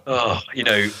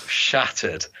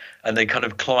 shattered. And they kind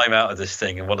of climb out of this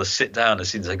thing and want to sit down as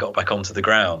soon as they got back onto the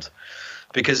ground,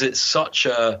 because it's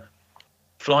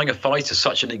flying a fighter,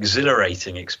 such an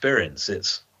exhilarating experience.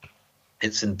 It's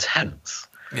intense.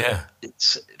 Yeah,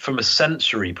 it's from a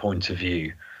sensory point of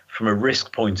view, from a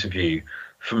risk point of view,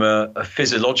 from a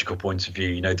physiological point of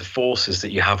view. The forces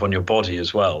that you have on your body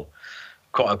as well.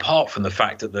 Quite apart from the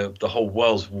fact that the whole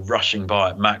world's rushing by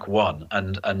at Mach 1,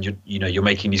 and you're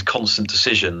making these constant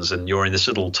decisions, and you're in this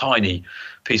little tiny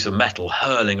piece of metal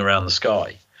hurling around the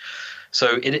sky.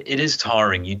 So it is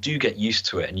tiring. You do get used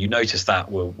to it, and you notice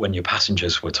that when your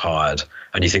passengers were tired,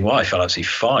 and you think, well, I felt absolutely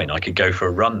fine. I could go for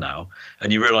a run now.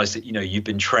 And you realise that you've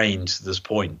been trained to this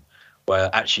point where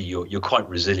actually you're quite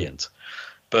resilient.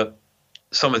 But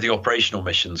some of the operational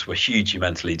missions were hugely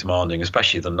mentally demanding,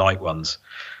 especially the night ones.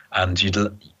 And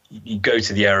you go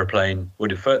to the aeroplane.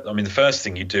 The first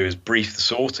thing you do is brief the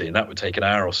sortie, and that would take an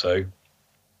hour or so.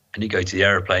 And you go to the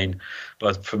aeroplane,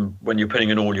 but from when you're putting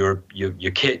in all your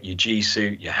kit, your G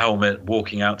suit, your helmet,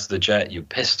 walking out to the jet, your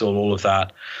pistol, all of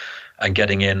that, and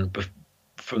getting in,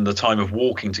 from the time of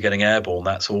walking to getting airborne,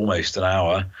 that's almost an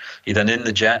hour. You're then in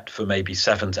the jet for maybe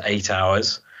 7 to 8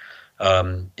 hours,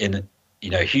 in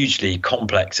hugely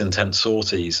complex, intense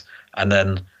sorties, and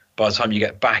then by the time you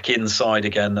get back inside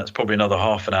again, that's probably another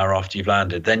half an hour after you've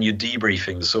landed. Then you're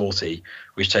debriefing the sortie,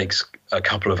 which takes a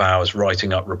couple of hours,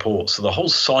 writing up reports. So the whole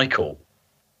cycle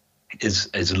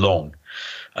is long.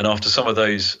 And after some of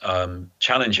those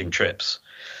challenging trips,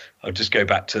 I'll just go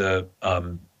back to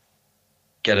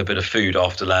get a bit of food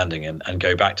after landing and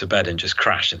go back to bed and just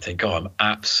crash and think, I'm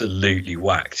absolutely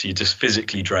whacked. You're just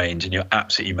physically drained and you're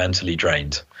absolutely mentally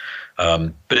drained.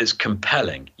 But it's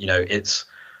compelling.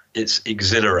 it's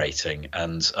exhilarating,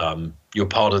 and you're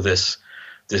part of this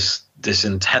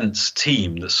intense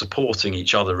team that's supporting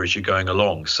each other as you're going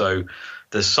along. So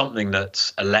there's something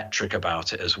that's electric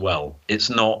about it as well. It's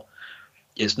not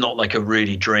like a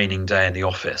really draining day in the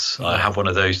office. I have one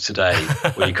of those today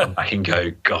where you come back and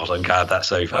go, God, I'm glad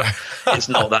that's over. It's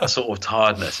not that sort of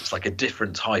tiredness. It's like a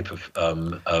different type of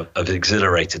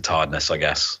exhilarated tiredness, I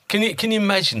guess. Can you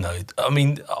imagine though? I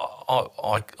mean,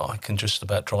 I can just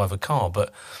about drive a car,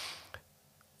 but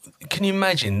can you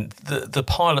imagine the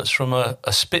pilots from a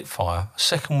Spitfire,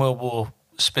 Second World War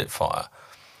Spitfire,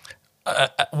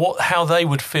 how they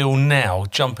would feel now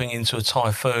jumping into a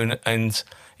Typhoon and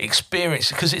experience,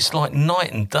 because it's like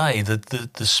night and day,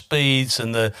 the speeds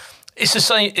and it's the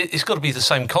same. It's got to be the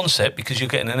same concept, because you're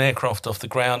getting an aircraft off the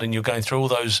ground and you're going through all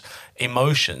those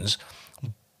emotions,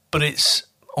 but it's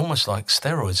almost like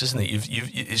steroids, isn't it?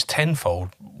 It's tenfold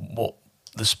what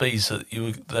the speeds that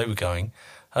they were going.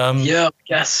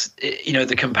 Yes,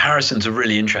 the comparisons are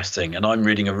really interesting, and I'm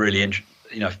reading a really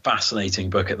fascinating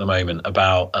book at the moment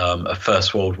about a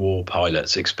First World War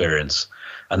pilot's experience.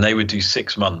 And they would do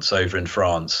 6 months over in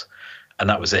France, and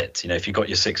that was it. If you got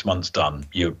your 6 months done,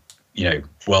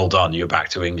 well done, you're back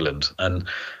to England. And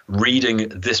reading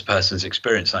this person's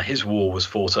experience, now his war was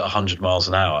fought at 100 miles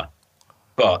an hour,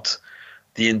 but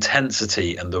the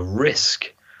intensity and the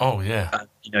risk,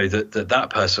 that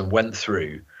person went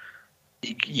through,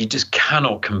 you just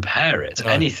cannot compare it to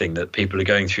anything that people are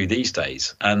going through these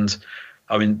days. And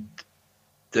I mean,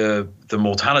 the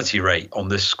mortality rate on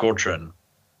this squadron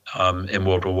in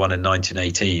World War I in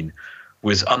 1918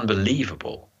 was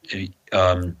unbelievable.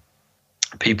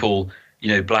 People,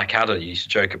 Blackadder used to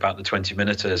joke about the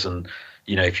 20-minuters, and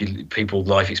people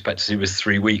life expectancy was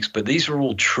 3 weeks, but these are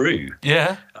all true.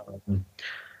 Yeah.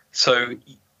 So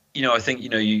I think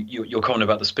your comment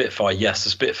about the Spitfire. Yes, the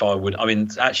Spitfire would. I mean,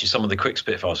 actually, some of the quick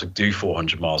Spitfires would do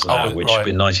 400 miles an hour, which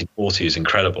in 1940 is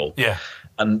incredible. Yeah.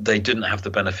 And they didn't have the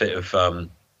benefit of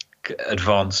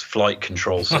advanced flight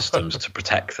control systems to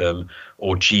protect them,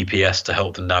 or GPS to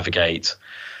help them navigate.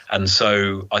 And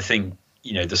so I think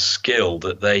the skill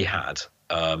that they had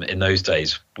in those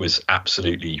days was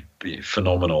absolutely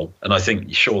phenomenal. And I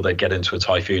think sure they'd get into a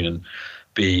Typhoon and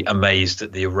be amazed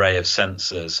at the array of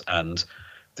sensors and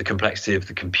the complexity of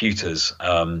the computers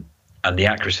and the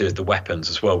accuracy of the weapons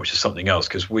as well, which is something else,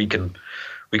 because we can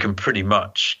pretty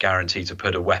much guarantee to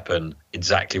put a weapon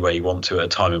exactly where you want to at a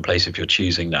time and place if you're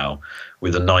choosing now,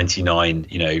 with a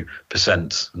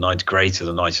 99% greater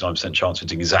than 99% chance of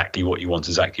doing exactly what you want,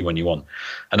 exactly when you want.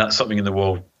 And that's something in the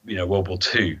World War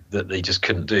II that they just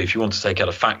couldn't do. If you want to take out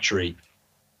a factory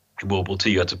in World War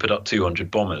II, you had to put up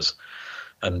 200 bombers.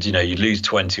 And, you'd lose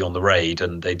 20 on the raid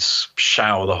and they'd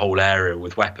shower the whole area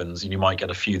with weapons, and you might get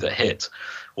a few that hit.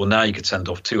 Well, now you could send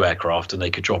off 2 aircraft and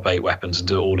they could drop 8 weapons and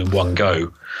do it all in one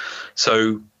go.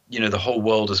 So, the whole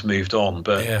world has moved on.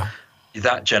 But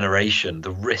that generation, the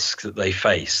risk that they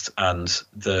faced and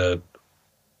the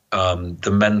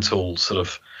mental sort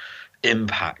of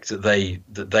impact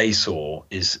that they saw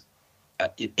is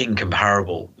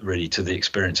incomparable, really, to the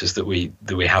experiences that we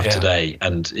have today.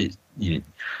 And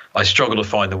I struggle to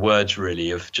find the words,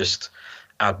 really, of just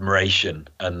admiration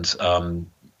and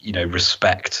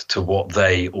respect to what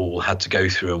they all had to go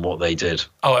through and what they did.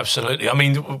 Oh, absolutely. I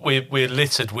mean, we're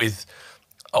littered with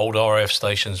old RAF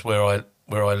stations where I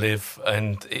live,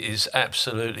 and it's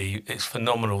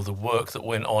phenomenal, the work that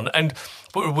went on. And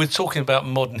we're talking about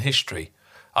modern history.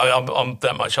 I'm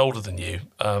that much older than you.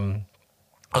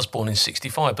 I was born in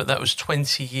 1965, but that was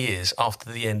 20 years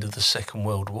after the end of the Second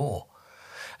World War.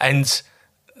 And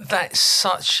that's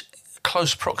such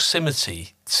close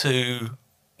proximity to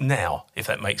now, if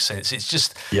that makes sense. It's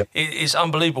just, it's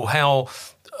unbelievable how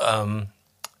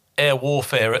air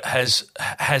warfare has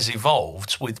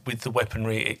evolved with the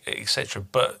weaponry, etc.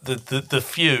 But the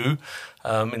few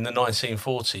in the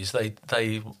 1940s,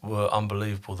 they were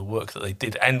unbelievable, the work that they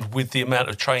did, and with the amount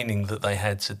of training that they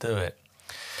had to do it.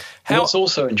 What's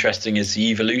also interesting is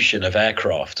the evolution of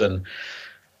aircraft. And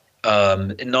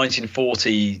in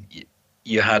 1940,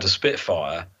 you had a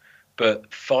Spitfire,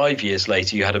 but 5 years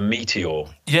later, you had a Meteor.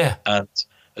 Yeah. And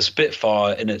a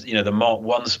Spitfire, the Mark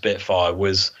I Spitfire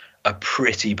was a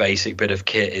pretty basic bit of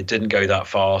kit. It didn't go that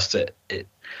fast.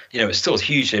 It's still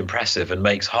hugely impressive and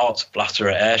makes hearts flutter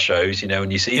at air shows, when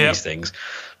you see these things.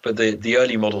 But the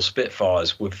early model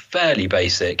Spitfires were fairly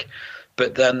basic.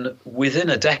 But then within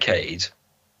a decade,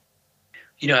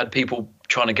 had people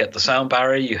trying to get the sound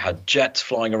barrier. You had jets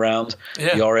flying around.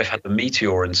 Yeah. The RAF had the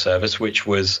Meteor in service, which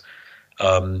was,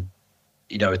 a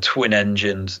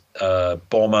twin-engined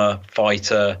bomber,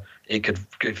 fighter. It could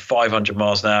go 500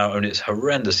 miles an hour, and it's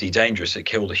horrendously dangerous. It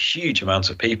killed a huge amount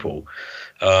of people.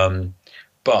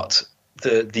 But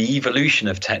the evolution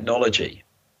of technology,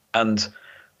 and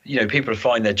people are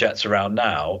flying their jets around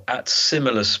now at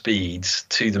similar speeds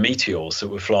to the Meteors that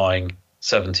were flying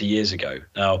 70 years ago.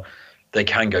 Now, they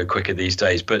can go quicker these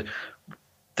days, but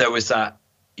there was that,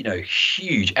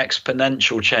 huge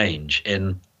exponential change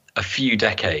in a few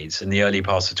decades in the early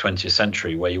parts of the 20th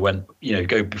century, where you went,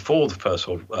 go before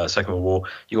the Second World War,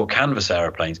 you got canvas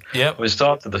aeroplanes. Yeah. When we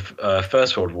started the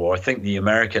First World War, I think the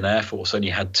American Air Force only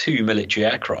had 2 military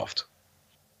aircraft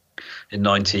in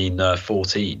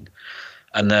 1914.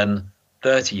 And then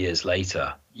 30 years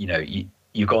later,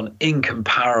 you've got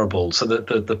incomparable. So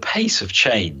the pace of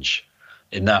change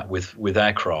in that with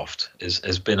aircraft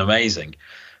has been amazing.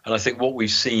 And I think what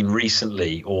we've seen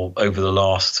recently, or over the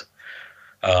last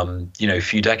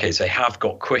few decades, they have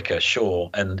got quicker,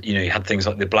 sure. And you had things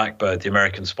like the Blackbird, the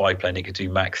American spy plane, it could do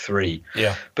Mach 3.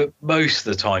 Yeah. But most of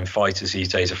the time, fighters these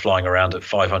days are flying around at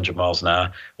 500 miles an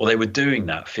hour. Well, they were doing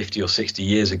that 50 or 60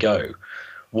 years ago.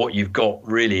 What you've got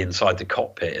really inside the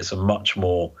cockpit is a much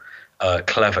more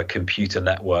clever computer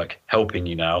network helping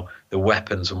you now. The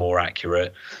weapons are more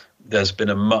accurate. There's been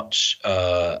a much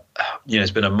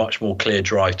more clear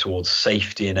drive towards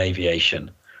safety in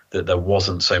aviation that there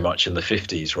wasn't so much in the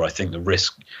 50s, where I think the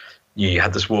risk, you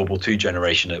had this World War II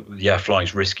generation that,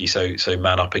 flying's risky, so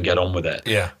man up and get on with it.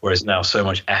 Yeah. Whereas now so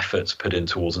much effort's put in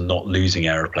towards not losing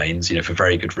airplanes, for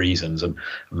very good reasons, and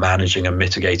managing and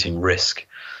mitigating risk.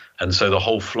 And so the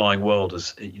whole flying world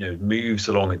moves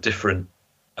along at different,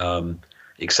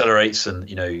 accelerates and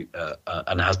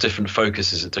has different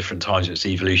focuses at different times of its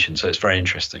evolution. So it's very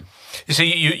interesting. You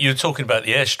see, you're talking about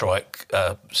the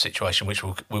airstrike situation, which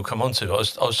we'll come on to. I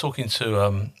was talking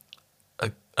to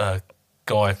a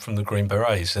guy from the Green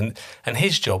Berets, and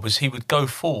his job was he would go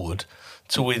forward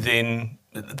to within.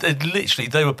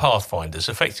 They were pathfinders,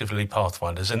 effectively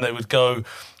pathfinders, and they would go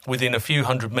within a few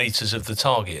hundred meters of the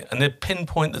target, and they'd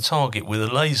pinpoint the target with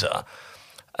a laser,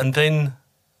 and then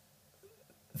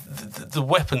the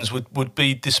weapons would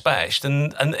be dispatched,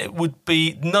 and it would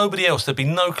be nobody else. There'd be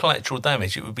no collateral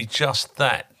damage. It would be just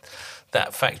that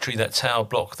factory, that tower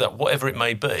block, that whatever it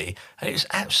may be, and it was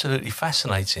absolutely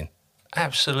fascinating.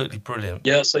 Absolutely brilliant.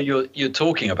 Yeah, so you're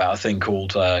talking about a thing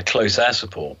called close air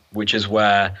support, which is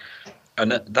where.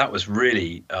 And that was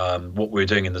really what we were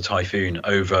doing in the Typhoon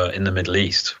over in the Middle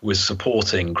East, was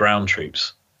supporting ground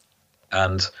troops.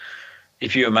 And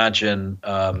if you imagine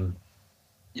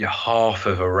half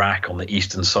of Iraq on the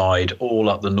eastern side, all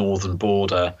up the northern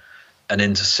border and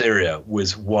into Syria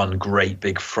was one great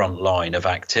big front line of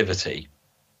activity.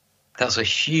 That's a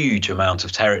huge amount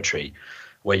of territory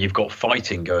where you've got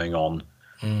fighting going on,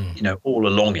 all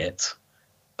along it.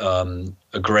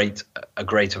 A great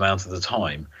amount of the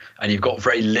time, and you've got a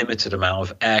very limited amount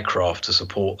of aircraft to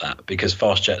support that, because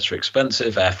fast jets are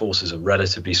expensive, air forces are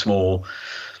relatively small,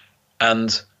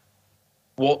 and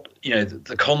what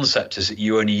the concept is that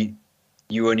you only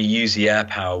use the air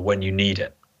power when you need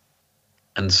it.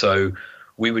 And so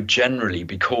we would generally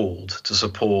be called to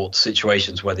support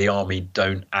situations where the army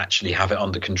don't actually have it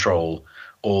under control,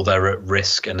 or they're at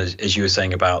risk. And as you were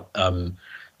saying about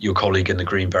your colleague in the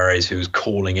Green Berets who was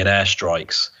calling in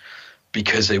airstrikes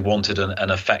because they wanted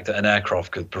an effect that an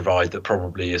aircraft could provide that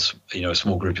probably a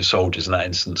small group of soldiers in that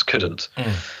instance couldn't.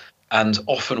 And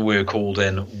often we were called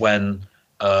in when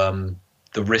the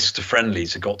risk to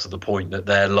friendlies had got to the point that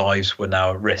their lives were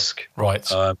now at risk.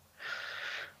 Right.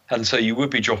 And so you would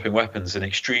be dropping weapons in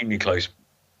extremely close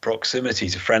proximity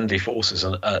to friendly forces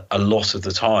a lot of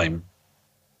the time.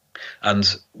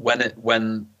 And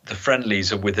when the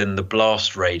friendlies are within the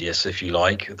blast radius, if you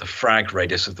like, the frag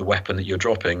radius of the weapon that you're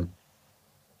dropping,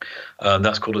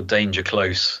 that's called a danger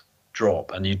close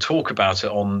drop. And you talk about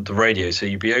it on the radio. So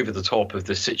you'd be over the top of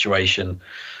the situation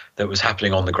that was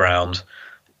happening on the ground,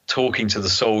 talking to the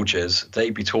soldiers.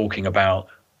 They'd be talking about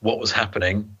what was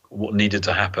happening, what needed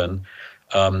to happen.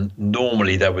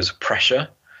 Normally there was pressure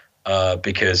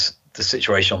because the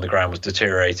situation on the ground was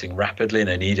deteriorating rapidly and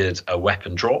they needed a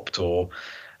weapon dropped or,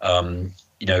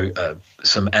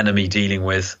 some enemy dealing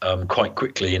with quite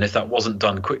quickly. And if that wasn't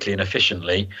done quickly and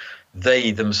efficiently,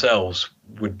 they themselves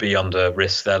would be under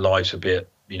risk. Their lives would be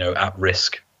at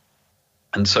risk.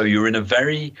 And so you're in a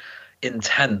very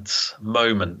intense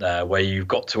moment there where you've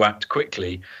got to act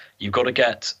quickly. You've got to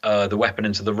get the weapon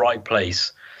into the right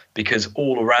place because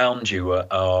all around you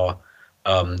are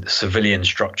civilian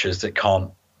structures that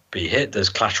can't be hit. There's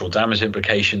collateral damage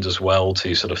implications as well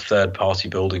to sort of third-party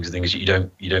buildings and things that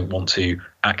you don't want to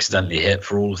accidentally hit,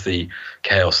 for all of the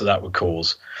chaos that would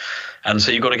cause. And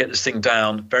so you've got to get this thing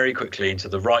down very quickly into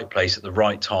the right place at the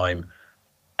right time,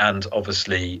 and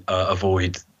obviously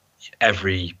avoid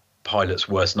every pilot's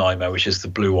worst nightmare, which is the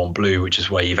blue on blue, which is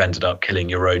where you've ended up killing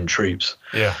your own troops.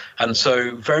 Yeah. And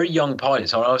so very young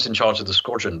pilots, I was in charge of the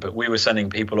squadron, but we were sending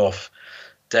people off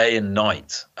day and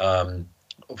night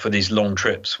for these long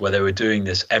trips where they were doing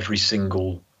this every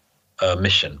single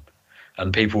mission.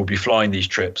 And people would be flying these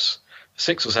trips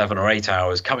 6 or 7 or 8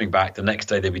 hours, coming back. The next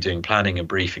day they'd be doing planning and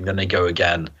briefing, then they go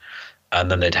again. And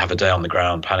then they'd have a day on the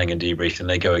ground, planning and debriefing, and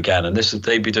they go again. And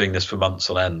they'd be doing this for months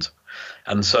on end.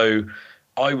 And so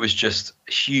I was just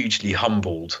hugely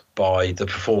humbled by the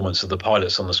performance of the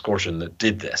pilots on the squadron that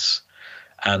did this.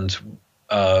 And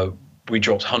we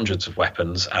dropped hundreds of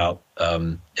weapons out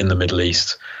in the Middle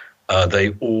East.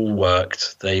 They all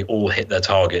worked. They all hit their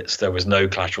targets. There was no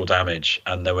collateral damage,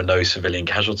 and there were no civilian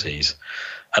casualties.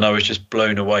 And I was just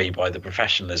blown away by the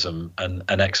professionalism and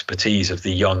expertise of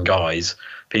the young guys,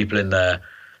 people in their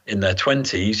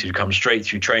 20s who'd come straight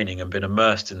through training and been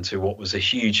immersed into what was a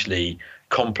hugely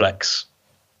complex,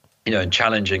 and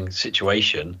challenging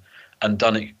situation, and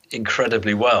done it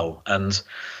incredibly well. And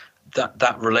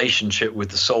that relationship with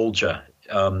the soldier,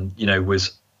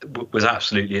 was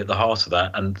absolutely at the heart of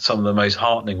that. And some of the most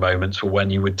heartening moments were when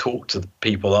you would talk to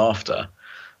people after,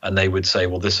 and they would say,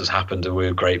 well, this has happened, and we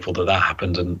were grateful that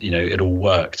happened, and it all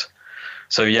worked.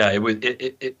 So yeah,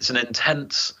 it's an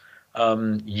intense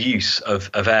use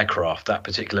of aircraft, that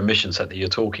particular mission set that you're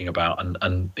talking about,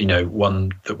 and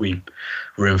one that we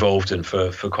were involved in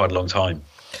for quite a long time.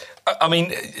 I mean,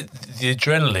 the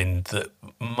adrenaline that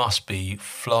must be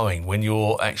flowing when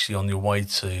you're actually on your way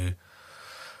to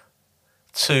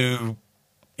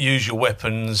use your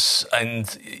weapons,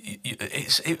 and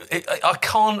I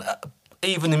can't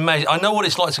even imagine. I know what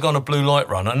it's like to go on a blue light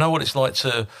run. I know what it's like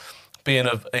to be in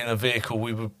a vehicle.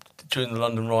 We were during the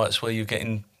London riots where you're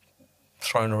getting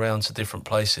thrown around to different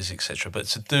places, etc. But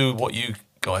to do what you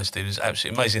guys did is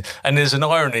absolutely amazing. And there's an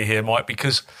irony here, Mike,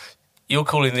 because you're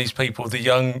calling these people the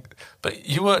young, but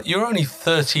you're only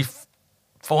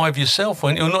 35 yourself,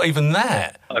 weren't you? You're not even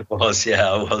that. I was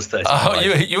 35. Oh,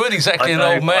 you weren't exactly an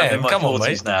old man. I'm in my Come 40s on,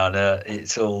 mate. now, and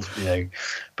it's all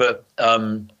But I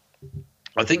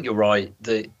think you're right.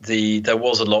 There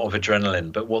was a lot of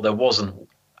adrenaline, but what there wasn't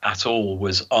at all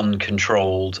was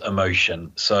uncontrolled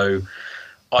emotion. So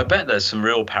I bet there's some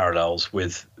real parallels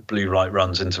with blue light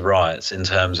runs into riots in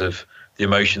terms of the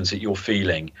emotions that you're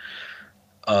feeling.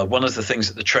 One of the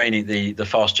things that the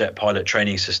fast jet pilot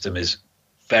training system is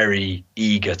very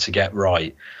eager to get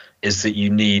right is that you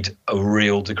need a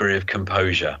real degree of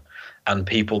composure, and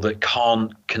people that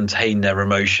can't contain their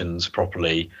emotions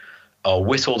properly are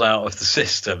whittled out of the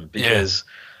system because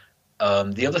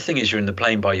the other thing is you're in the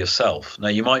plane by yourself. Now,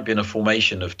 you might be in a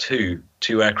formation of two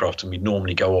aircraft, and we'd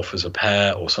normally go off as a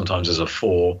pair or sometimes as a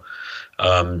four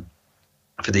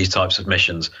for these types of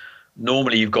missions.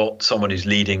 Normally, you've got someone who's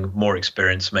leading, more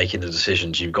experienced, making the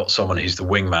decisions. You've got someone who's the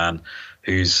wingman,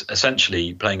 who's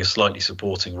essentially playing a slightly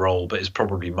supporting role, but is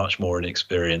probably much more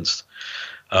inexperienced.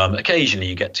 Occasionally,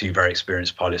 you get two very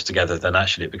experienced pilots together, then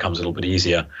actually it becomes a little bit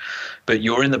easier. But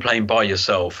you're in the plane by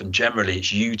yourself, and generally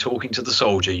it's you talking to the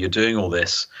soldier, you're doing all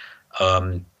this,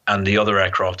 and the other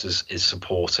aircraft is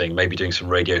supporting, maybe doing some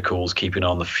radio calls, keeping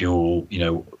on the fuel,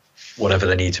 whatever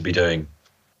they need to be doing,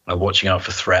 watching out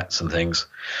for threats and things.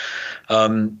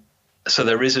 So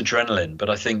there is adrenaline, but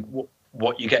I think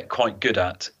what you get quite good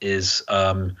at is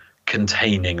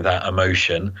containing that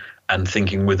emotion and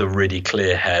thinking with a really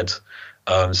clear head.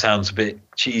 Sounds a bit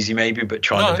cheesy maybe, but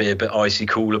trying to be a bit icy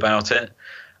cool about it.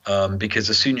 Because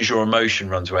as soon as your emotion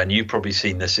runs away, and you've probably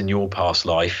seen this in your past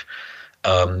life,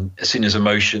 as soon as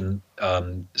emotion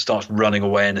starts running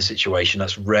away in a situation,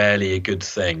 that's rarely a good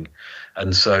thing.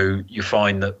 And so you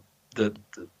find that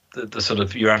the sort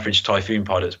of your average Typhoon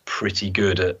pilot's pretty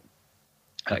good at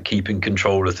keeping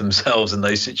control of themselves in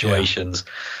those situations.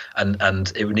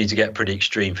 And it would need to get pretty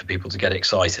extreme for people to get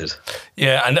excited.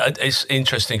 Yeah, and it's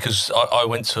interesting because I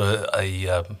went to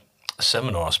a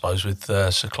seminar, I suppose, with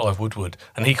Sir Clive Woodward,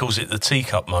 and he calls it the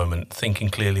teacup moment, thinking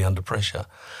clearly under pressure.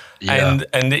 Yeah.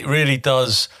 And it really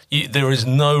does. There is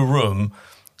no room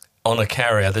on a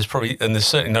carrier. There's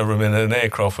certainly no room in an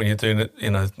aircraft when you're doing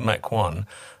it, Mach 1,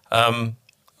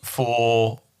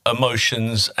 for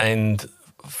emotions and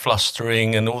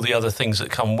flustering and all the other things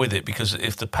that come with it, because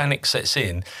if the panic sets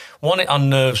in, one, it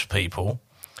unnerves people,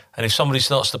 And if somebody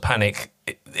starts to panic,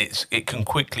 it can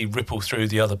quickly ripple through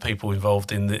the other people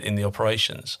involved in the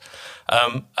operations.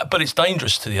 But it's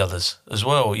dangerous to the others as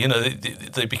well. You know,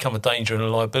 they become a danger and a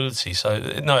liability. So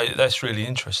no, that's really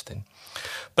interesting.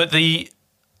 But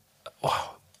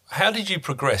how did you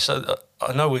progress?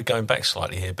 I know we're going back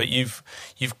slightly here, but you've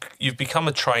become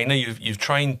a trainer. You've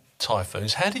trained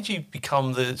Typhoons. How did you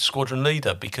become the squadron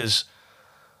leader? Because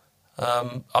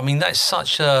I mean, that's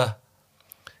such a...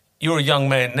 You're a young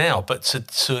man now, but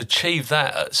to achieve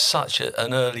that at such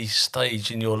an early stage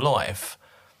in your life,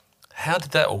 how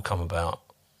did that all come about?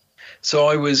 So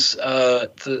I was a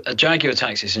Jaguar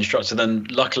tactics instructor, then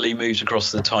luckily moved across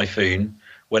to the Typhoon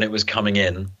when it was coming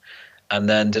in, and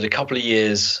then did a couple of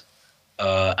years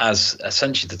as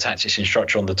essentially the tactics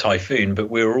instructor on the Typhoon, but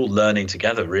we were all learning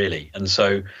together, really. And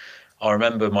so I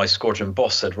remember my squadron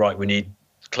boss said, right, we need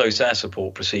close air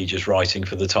support procedures writing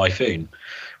for the Typhoon,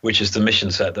 which is the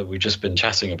mission set that we've just been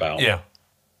chatting about. Yeah.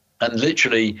 And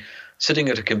literally sitting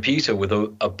at a computer with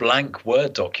a blank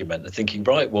Word document and thinking,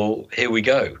 right, well, here we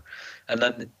go. And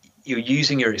then you're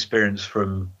using your experience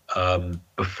from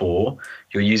before.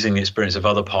 You're using the experience of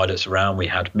other pilots around. We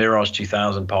had Mirage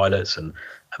 2000 pilots and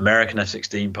American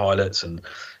F-16 pilots, and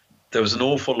there was an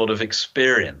awful lot of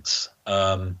experience,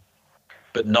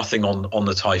 but nothing on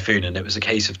the Typhoon. And it was a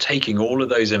case of taking all of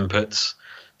those inputs,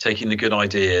 taking the good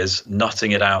ideas,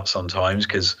 nutting it out sometimes,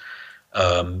 because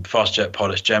fast jet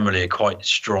pilots generally are quite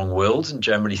strong-willed and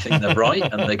generally think they're right,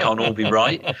 and they can't all be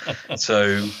right.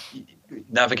 So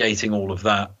navigating all of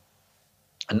that,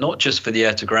 and not just for the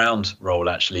air-to-ground role,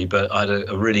 actually, but I had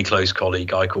a really close colleague,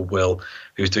 guy called Will,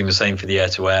 who was doing the same for the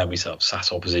air-to-air, and we sort of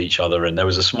sat opposite each other, and there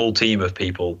was a small team of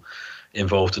people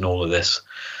involved in all of this.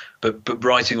 But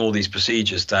writing all these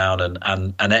procedures down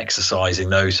and exercising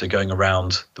those, so going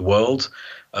around the world,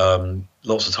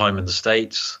 lots of time in the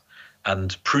States,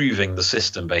 and proving the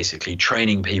system, basically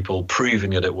training people,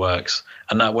 proving that it works,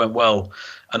 and that went well.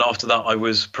 And after that, I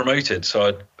was promoted.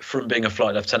 So from being a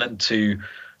flight lieutenant to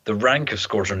the rank of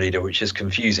squadron leader, which is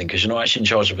confusing because you're not actually in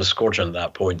charge of a squadron at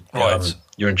that point. Right.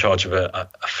 You're in charge of a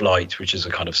flight, which is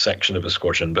a kind of section of a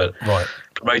squadron. But right.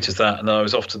 Promoted that, and then I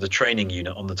was off to the training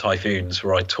unit on the Typhoons,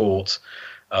 where I taught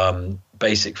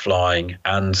basic flying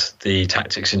and the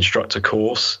tactics instructor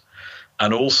course.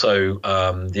 And also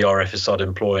the RAF has started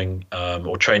employing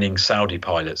or training Saudi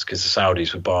pilots, because the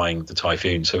Saudis were buying the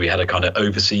Typhoon. So we had a kind of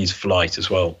overseas flight as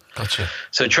well. Gotcha.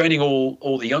 So training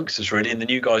all the youngsters, really, and the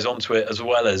new guys onto it, as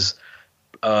well as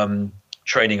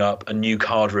training up a new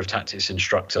cadre of tactics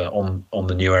instructor on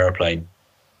the new aeroplane.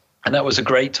 And that was a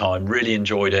great time. Really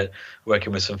enjoyed it,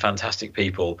 working with some fantastic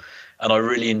people. And I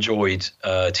really enjoyed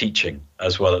teaching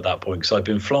as well at that point, because I'd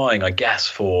been flying, I guess,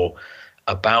 for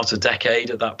about a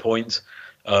decade at that point,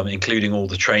 including all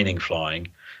the training flying.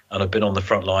 And I've been on the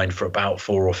front line for about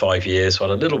 4 or 5 years, so I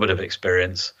had a little bit of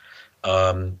experience.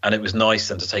 And it was nice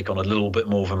then to take on a little bit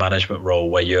more of a management role,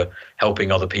 where you're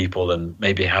helping other people and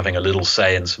maybe having a little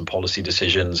say in some policy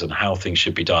decisions and how things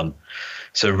should be done.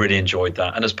 So really enjoyed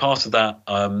that. And as part of that,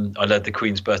 I led the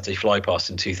Queen's Birthday Flypast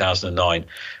in 2009,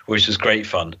 which was great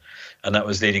fun. And that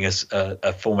was leading us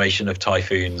a formation of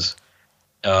Typhoons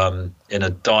in a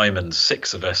diamond,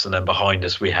 6 of us, and then behind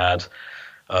us we had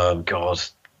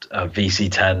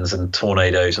VC-10s and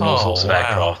Tornadoes and all sorts of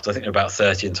aircraft. I think there were about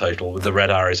 30 in total, with the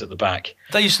red arrows at the back.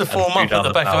 They used to form up at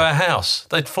the back of our house.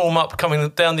 They'd form up coming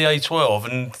down the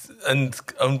A12,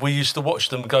 and we used to watch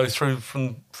them go through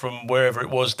from wherever it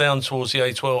was down towards the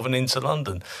A12 and into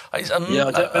London. It's I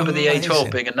don't remember the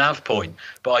A12 being a nav point,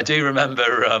 but I do remember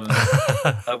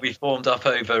we formed up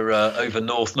over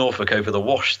North Norfolk, over the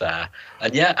Wash there.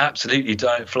 And yeah, absolutely,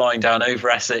 flying down over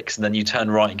Essex, and then you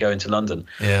turn right and go into London.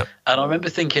 Yeah. And I remember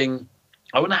thinking,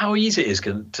 I wonder how easy it is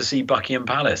to see Buckingham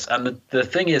Palace. And the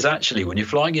thing is, actually, when you're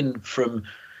flying in from,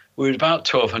 we were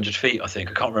about 1,200 feet, I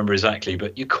think. I can't remember exactly,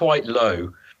 but you're quite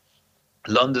low.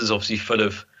 London's obviously full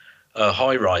of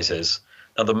high rises.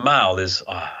 Now the Mall is,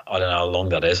 I don't know how long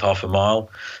that is, half a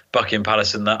mile. Buckingham Palace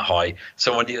isn't that high.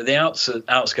 So when you're at the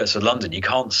outskirts of London, you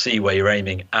can't see where you're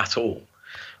aiming at all.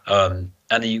 And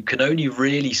you can only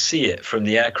really see it from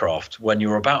the aircraft when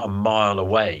you're about a mile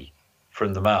away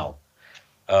from the Mall.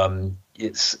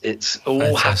 It's all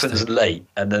Fantastic. happens late,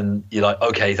 and then you're like,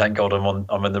 okay, thank God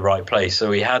I'm in the right place. So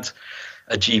we had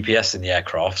a GPS in the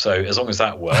aircraft, so as long as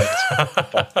that worked,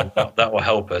 that will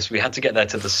help us. We had to get there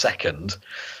to the second,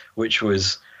 which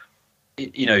was,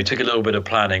 took a little bit of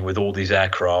planning with all these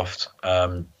aircraft,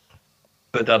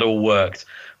 but that all worked.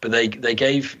 But they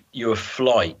gave you a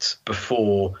flight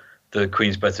before the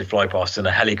Queen's Birthday Flypast in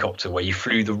a helicopter, where you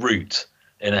flew the route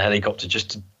in a helicopter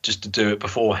just just to do it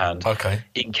beforehand. Okay.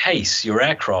 In case your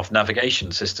aircraft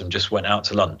navigation system just went out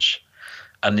to lunch,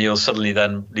 and you're suddenly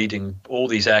then leading all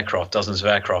these aircraft, dozens of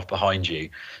aircraft behind you,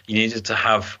 you needed to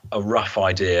have a rough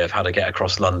idea of how to get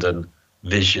across London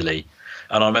visually.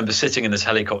 And I remember sitting in this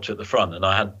helicopter at the front, and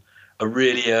I had a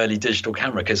really early digital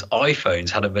camera because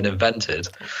iPhones hadn't been invented,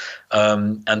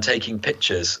 and taking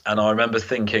pictures. And I remember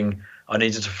thinking I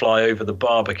needed to fly over the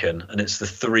Barbican, and it's the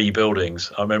 3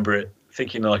 buildings. I remember it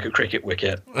thinking like a cricket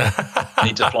wicket. I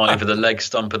need to fly over the leg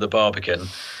stump of the Barbican,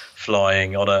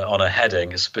 flying on a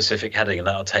heading, a specific heading, and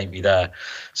that'll take me there.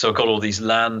 So I've got all these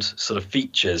land sort of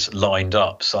features lined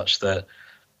up such that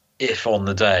if on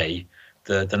the day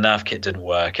the nav kit didn't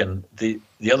work, and the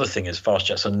other thing is fast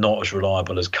jets are not as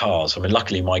reliable as cars. I mean,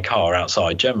 luckily my car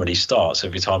outside generally starts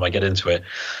every time I get into it.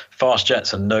 Fast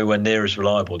jets are nowhere near as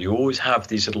reliable. You always have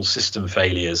these little system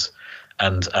failures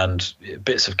and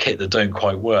bits of kit that don't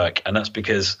quite work, and that's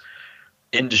because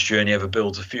industry only ever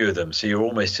builds a few of them. So you're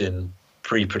almost in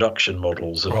pre-production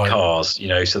models of cars, you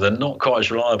know, so they're not quite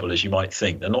as reliable as you might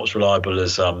think. They're not as reliable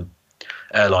as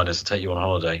airliners to take you on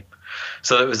holiday.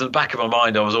 So it was in the back of my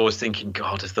mind. I was always thinking,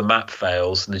 God, if the map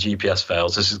fails and the GPS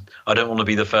fails, I don't want to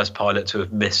be the first pilot to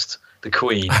have missed the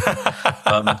Queen.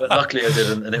 But luckily I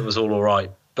didn't, and it was all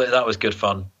right. But that was good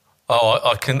fun. Oh,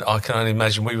 I can only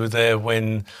imagine. We were there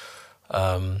when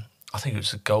I think it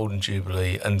was the Golden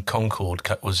Jubilee, and Concorde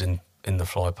was in the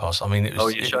fly past. I mean, it was. Oh,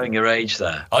 you're showing your age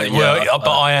there. But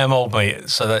I am old, mate.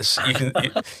 So that's you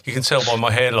can tell by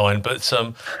my hairline. But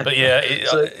yeah,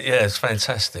 it's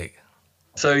fantastic.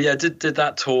 So yeah, did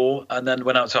that tour, and then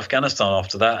went out to Afghanistan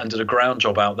after that, and did a ground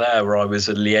job out there where I was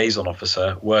a liaison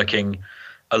officer working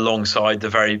alongside the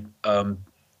very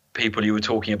people you were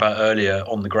talking about earlier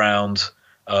on the ground.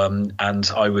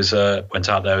 And I was went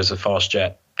out there as a fast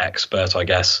jet expert, I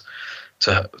guess,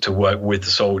 to work with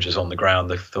the soldiers on the ground,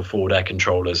 the forward air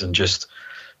controllers, and just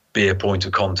be a point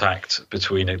of contact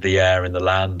between the air and the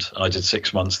land. I did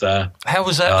 6 months there. How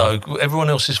was that though? Everyone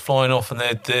else is flying off and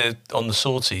they're on the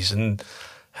sorties, and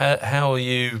how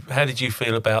did you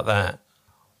feel about that?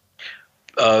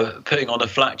 Putting on a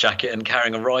flak jacket and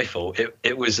carrying a rifle,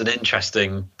 it was an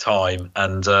interesting time,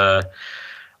 and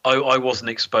I wasn't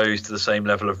exposed to the same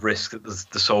level of risk that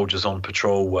the soldiers on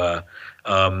patrol were.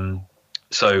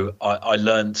 So I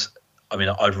learned. I mean,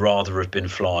 I'd rather have been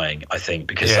flying, I think,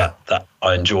 because that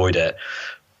I enjoyed it.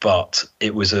 But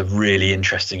it was a really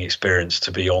interesting experience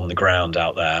to be on the ground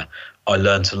out there. I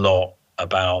learned a lot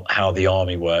about how the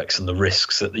army works and the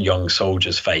risks that the young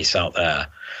soldiers face out there.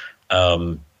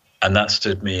 And that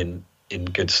stood me in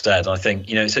good stead. I think,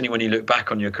 it's only when you look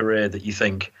back on your career that you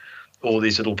think all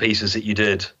these little pieces that you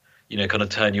did, kind of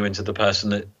turn you into the person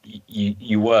that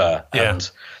you were. Yeah. And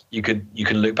you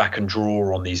can look back and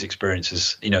draw on these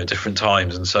experiences, at different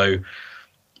times. And so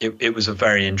it was a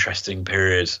very interesting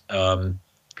period.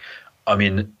 I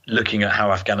mean, looking at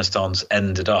how Afghanistan's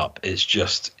ended up, it's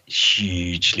just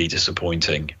hugely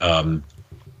disappointing.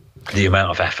 The amount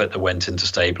of effort that went into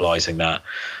stabilizing that.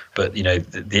 But,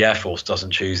 the Air Force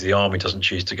doesn't choose, the Army doesn't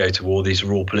choose to go to war. These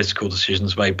are all political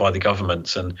decisions made by the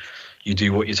governments. And you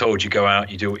do what you're told. You go out,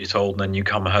 you do what you're told, and then you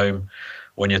come home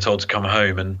when you're told to come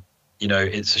home. And,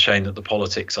 it's a shame that the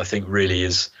politics, I think, really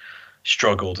is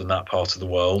struggled in that part of the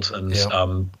world. And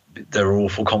there are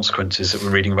awful consequences that we're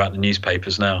reading about in the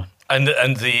newspapers now. And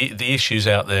the issues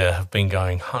out there have been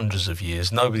going hundreds of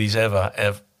years. Nobody's ever,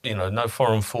 no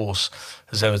foreign force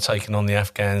has ever taken on the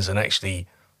Afghans and actually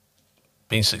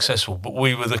been successful. But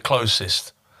we were the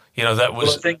closest. That was.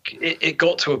 Well, I think it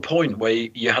got to a point where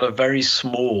you had a very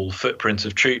small footprint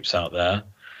of troops out there,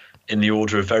 in the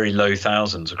order of very low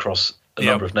thousands across a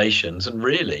number of nations, and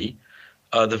really,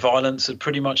 the violence had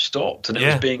pretty much stopped, and it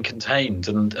was being contained,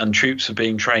 and troops were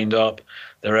being trained up.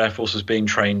 Their air force was being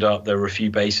trained up. There were a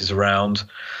few bases around.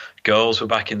 Girls were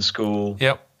back in school.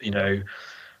 Yep.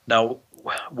 Now,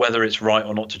 whether it's right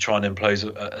or not to try and impose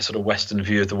a sort of Western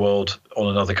view of the world on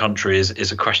another country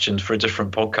is a question for a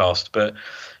different podcast. But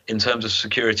in terms of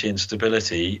security and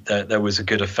stability, there was a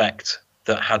good effect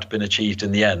that had been achieved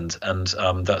in the end, and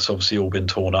that's obviously all been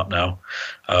torn up now.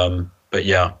 But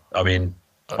yeah, I mean,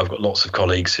 I've got lots of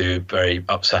colleagues who are very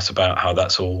upset about how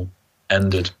that's all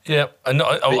ended. Yeah, and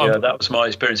that was my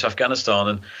experience in Afghanistan,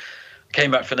 and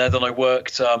came back from there. Then I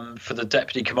worked for the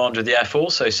Deputy Commander of the Air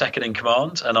Force, so second in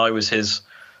command, and I was his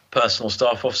personal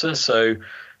staff officer. So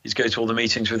you'd go to all the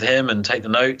meetings with him and take the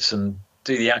notes and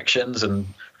do the actions, and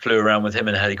flew around with him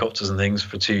in helicopters and things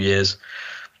for 2 years.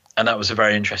 And that was a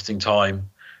very interesting time,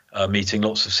 meeting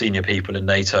lots of senior people in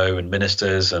NATO and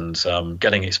ministers, and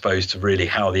getting exposed to really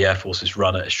how the Air Force is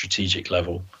run at a strategic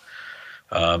level.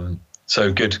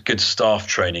 So good staff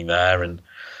training there, and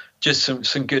just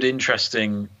some good,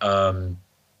 interesting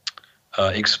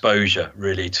exposure,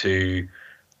 really, to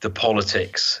the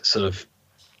politics, sort of,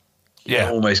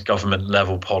 almost government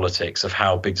level politics of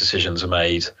how big decisions are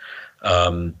made,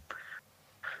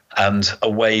 and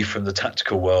away from the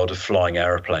tactical world of flying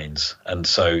aeroplanes. And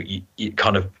so you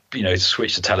kind of,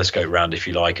 switched the telescope round, if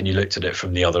you like, and you looked at it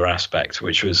from the other aspect,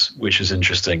 which was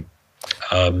interesting.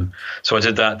 So I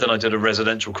did that. Then I did a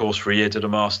residential course for a year, did a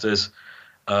master's,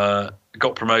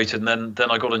 got promoted, and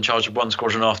then I got in charge of one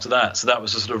squadron after that. So that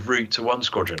was the sort of route to one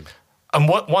squadron. And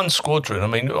what one squadron? I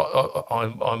mean,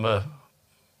 I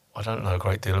don't know a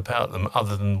great deal about them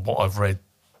other than what I've read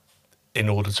in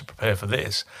order to prepare for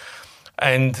this,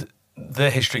 and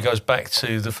their history goes back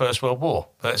to the First World War.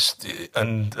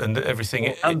 And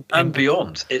everything and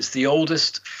beyond. It's the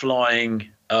oldest flying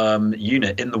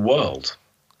unit in the world.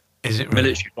 Is it really?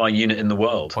 Military flying unit in the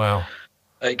world? Wow!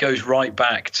 It goes right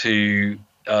back to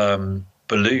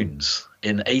balloons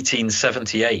in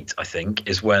 1878. I think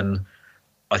is when.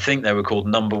 I think they were called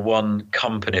Number One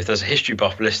Company. If there's a history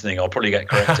buff listening, I'll probably get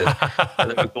corrected.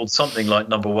 They were called something like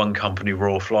Number One Company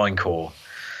Royal Flying Corps.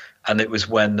 And it was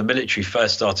when the military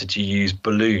first started to use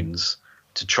balloons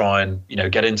to try and,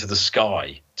 get into the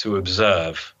sky to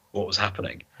observe what was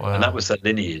happening. Wow. And that was their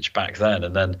lineage back then.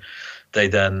 And then they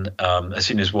as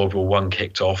soon as World War I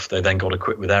kicked off, they then got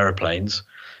equipped with aeroplanes.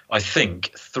 I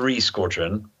think 3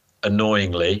 Squadron,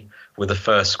 annoyingly, were the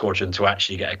first squadron to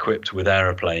actually get equipped with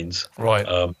aeroplanes. Right.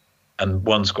 And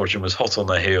 1 squadron was hot on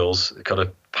their heels, kind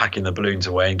of packing the balloons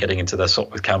away and getting into their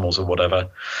sock with camels or whatever.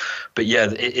 But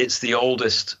yeah, it's the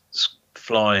oldest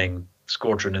flying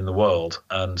squadron in the world,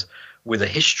 and with a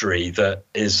history that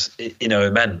is,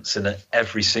 immense in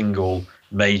every single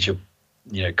major,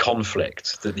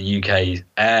 conflict that the UK,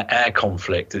 air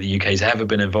conflict that the UK's ever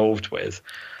been involved with.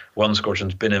 One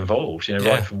squadron's been involved,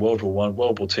 right from World War I,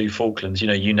 World War II, Falklands,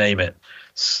 you name it,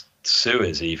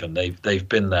 Suez even, they've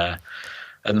been there.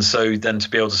 And so then to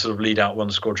be able to sort of lead out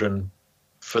one squadron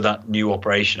for that new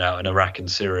operation out in Iraq and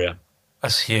Syria.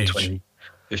 That's huge.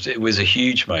 It was a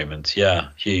huge moment,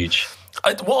 huge.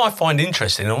 What I find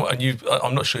interesting, and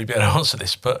I'm not sure you'd be able to answer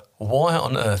this, but why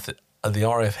on earth are the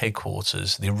RAF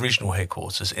headquarters, the original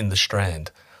headquarters, in the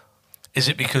Strand? Is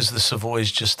it because the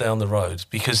Savoy's just down the road?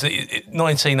 Because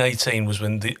 1918 was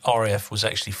when the RAF was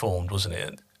actually formed, wasn't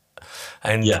it?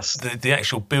 And yes. The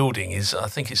actual building is, I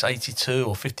think it's 82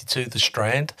 or 52, the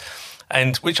Strand,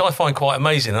 and which I find quite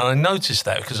amazing. And I noticed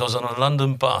that because I was on a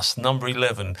London bus, number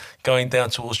 11, going down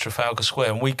towards Trafalgar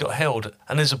Square, and we got held.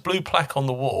 And there's a blue plaque on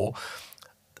the wall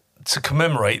to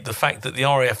commemorate the fact that the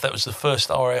RAF, that was the first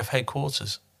RAF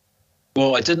headquarters.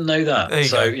 Well, I didn't know that.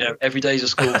 So, every day's a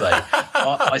school day.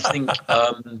 I think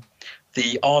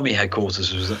the Army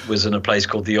headquarters was in a place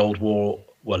called the Old War.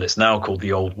 Well, it's now called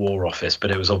the Old War Office,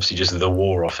 but it was obviously just the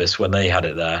War Office when they had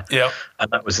it there. Yeah.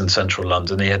 And that was in central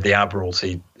London. They had the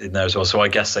Admiralty in there as well. So I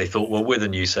guess they thought, well, we're the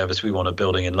new service. We want a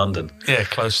building in London. Yeah,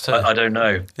 close to. I don't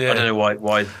know. Yeah. I don't know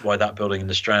why that building in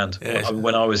the Strand. Yeah.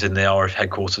 When I was in the RAF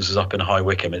headquarters, was up in High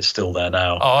Wycombe. It's still there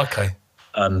now. Oh, okay.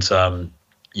 And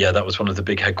that was one of the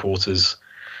big headquarters.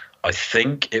 I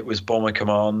think it was Bomber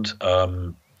Command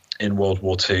in World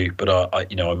War II, but I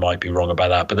might be wrong about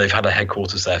that. But they've had a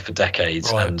headquarters there for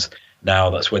decades, right. And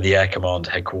now that's where the Air Command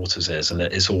headquarters is, and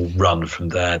it's all run from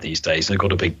there these days. And they've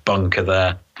got a big bunker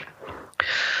there.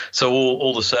 So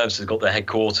all the services got their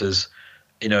headquarters,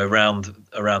 around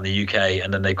the UK,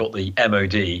 and then they've got the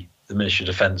MOD, the Ministry of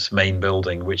Defence main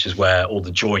building, which is where all the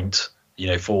joint,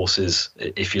 forces,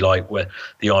 if you like, where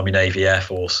the Army, Navy, Air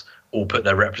Force all put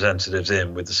their representatives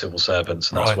in with the civil servants,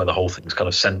 and that's right. Where the whole thing's kind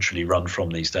of centrally run from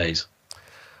these days.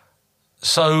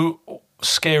 So,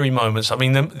 scary moments. I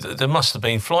mean, there must have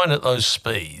been, flying at those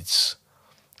speeds,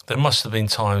 there must have been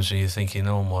times when you're thinking,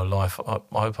 oh, my life, I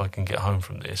hope I can get home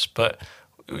from this. But,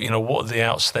 what are the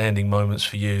outstanding moments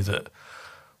for you that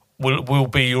will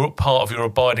be part of your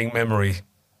abiding memory?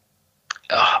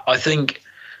 I think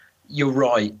you're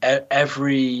right.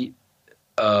 Every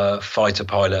fighter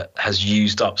pilot has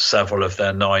used up several of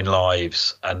their 9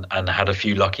 lives and had a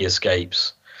few lucky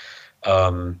escapes.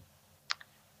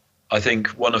 I think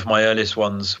one of my earliest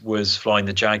ones was flying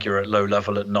the Jaguar at low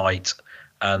level at night,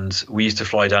 and we used to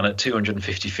fly down at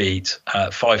 250 feet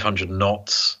at 500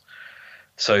 knots.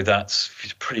 So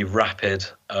that's pretty rapid,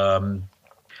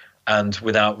 and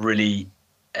without really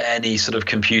any sort of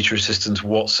computer assistance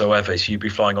whatsoever. So you'd be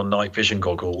flying on night vision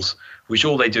goggles, which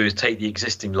all they do is take the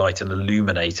existing light and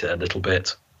illuminate it a little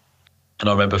bit. And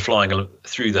I remember flying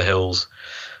through the hills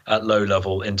at low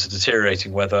level into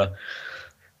deteriorating weather.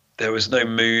 There was no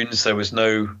moons, there was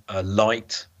no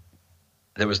light.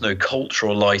 There was no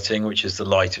cultural lighting, which is the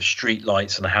light of street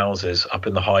lights and houses up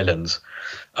in the Highlands.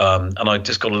 And I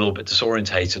just got a little bit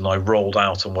disorientated, and I rolled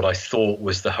out on what I thought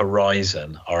was the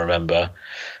horizon, I remember.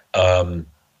 And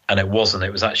it wasn't.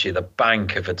 It was actually the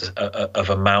bank of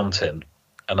a mountain.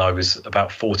 And I was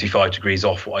about 45 degrees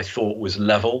off what I thought was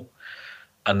level.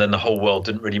 And then the whole world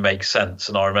didn't really make sense.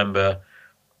 And I remember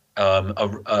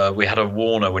we had a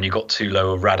Warner, when you got too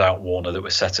low, a rad-out Warner that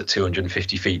was set at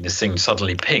 250 feet, and this thing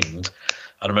suddenly pinged.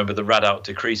 I remember the rad-out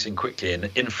decreasing quickly, and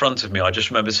in front of me, I just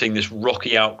remember seeing this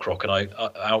rocky outcrop, and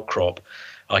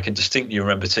I can distinctly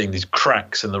remember seeing these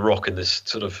cracks in the rock in this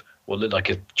sort of what looked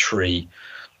like a tree,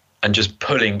 and just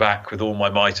pulling back with all my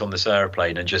might on this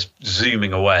aeroplane and just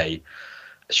zooming away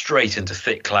straight into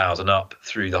thick clouds and up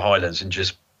through the Highlands, and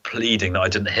just pleading that I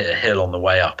didn't hit a hill on the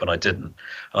way up, and I didn't. And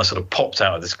I sort of popped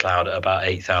out of this cloud at about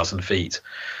 8,000 feet,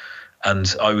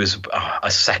 and I was a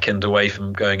second away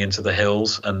from going into the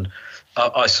hills. And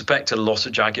I suspect a lot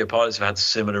of Jaguar pilots have had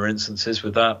similar instances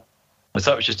with that. But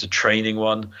that was just a training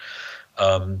one.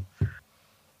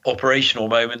 Operational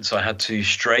moments, I had to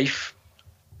strafe,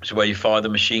 which is where you fire the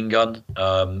machine gun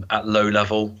at low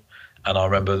level. And I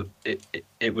remember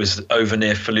it was over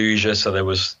near Fallujah, so there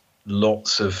was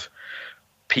lots of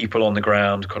people on the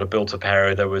ground, quite a built-up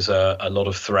area. There was a lot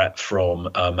of threat from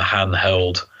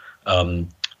handheld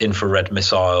infrared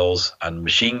missiles and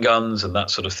machine guns and that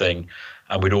sort of thing.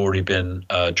 And we'd already been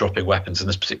dropping weapons in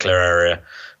this particular area,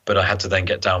 but I had to then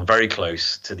get down very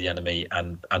close to the enemy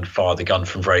and fire the gun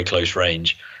from very close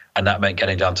range, and that meant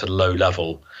getting down to low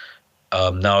level.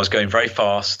 Now I was going very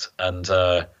fast, and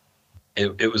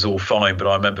it was all fine, but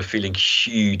I remember feeling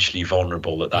hugely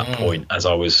vulnerable at that point as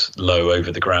I was low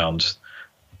over the ground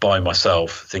by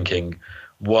myself, thinking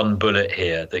one bullet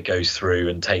here that goes through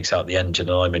and takes out the engine,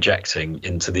 and I'm ejecting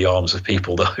into the arms of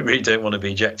people that I really don't want to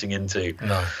be ejecting into.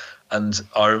 No. And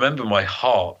I remember my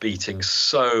heart beating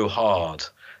so hard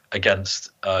against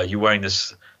you wearing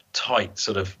this tight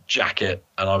sort of jacket.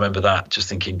 And I remember that, just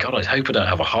thinking, God, I hope I don't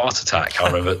have a heart attack. I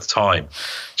remember at the time,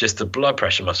 just the blood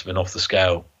pressure must have been off the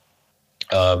scale.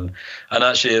 And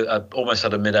actually, I almost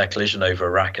had a mid-air collision over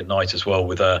Iraq at night as well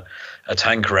with a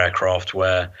tanker aircraft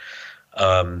where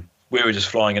we were just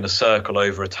flying in a circle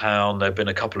over a town. There'd been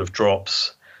a couple of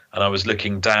drops, and I was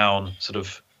looking down sort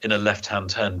of in a left-hand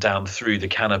turn down through the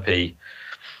canopy,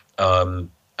 and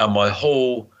my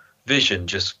whole vision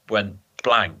just went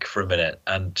blank for a minute,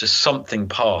 and just something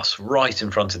passed right in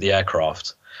front of the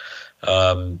aircraft,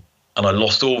 and I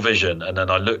lost all vision. And then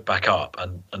I looked back up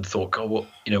and thought, God, what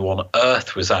on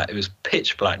earth was that? It was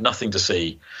pitch black, nothing to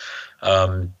see,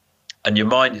 and your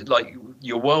mind, like,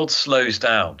 your world slows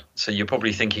down, so you're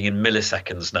probably thinking in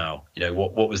milliseconds now.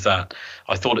 What was that?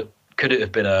 I thought could it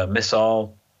have been a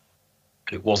missile?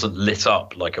 It wasn't lit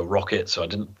up like a rocket, so I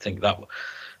didn't think that.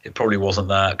 It probably wasn't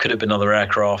that. It could have been other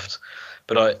aircraft.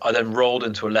 But I then rolled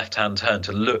into a left-hand turn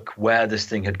to look where this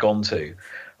thing had gone to,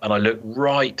 and I looked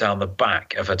right down the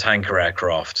back of a tanker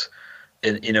aircraft,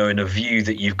 in a view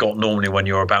that you've got normally when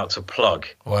you're about to plug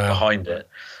behind it.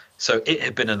 So it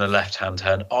had been in a left-hand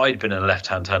turn. I'd been in a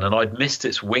left-hand turn, and I'd missed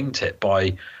its wingtip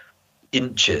by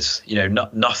inches.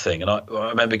 Nothing. And I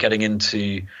remember getting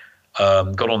into.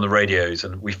 Got on the radios,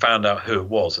 and we found out who it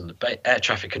was, and the air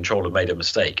traffic controller made a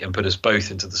mistake and put us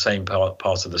both into the same part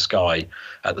of the sky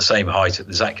at the same height at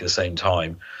exactly the same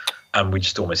time, and we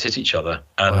just almost hit each other.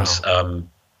 And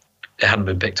it hadn't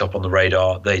been picked up on the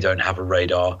radar. They don't have a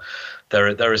radar.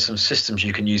 There are some systems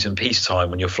you can use in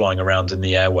peacetime when you're flying around in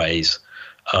the airways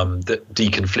that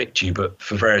deconflict you, but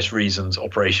for various reasons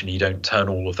operationally you don't turn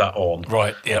all of that on.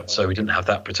 Right. Yeah. So we didn't have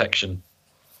that protection.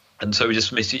 And so we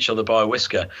just missed each other by a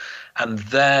whisker. And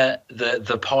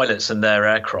the pilots in their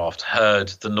aircraft heard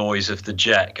the noise of the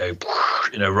jet go,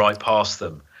 right past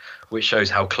them, which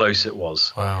shows how close it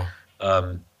was. Wow.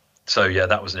 So, yeah,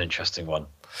 that was an interesting one.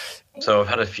 So I've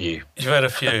had a few. You've had a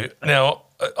few. Now,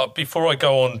 before I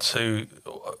go on to,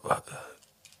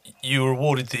 you were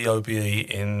awarded the OBE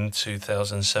in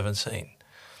 2017.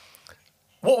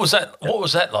 What was that? What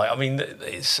was that like? I mean,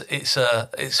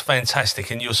 it's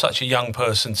fantastic, and you're such a young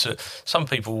person. Some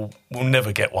people will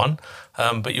never get one,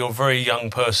 but you're a very young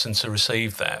person to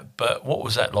receive that. But what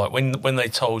was that like when they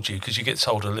told you? Because you get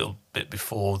told a little bit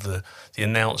before the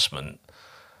announcement.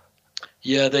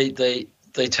 Yeah, they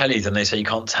tell you, then they say you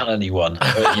can't tell anyone.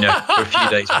 For a few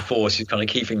days before, so you're kind of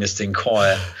keeping this thing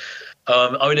quiet.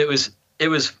 I mean, it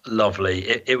was lovely.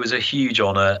 It was a huge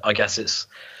honour. I guess it's.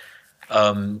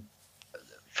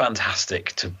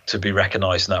 Fantastic to be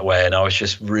recognised in that way, and I was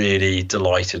just really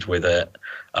delighted with it.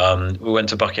 We went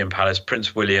to Buckingham Palace.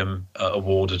 Prince William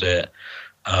awarded it.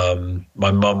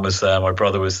 My mum was there, my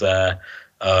brother was there.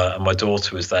 and my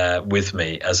daughter was there with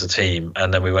me as a team,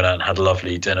 and then we went out and had a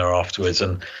lovely dinner afterwards,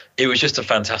 and it was just a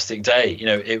fantastic day.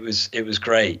 It was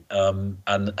great, and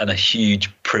a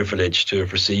huge privilege to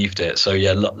have received it. So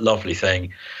yeah, lovely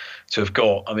thing to have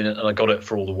got. I mean, and I got it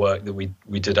for all the work that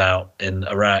we did out in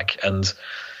Iraq, and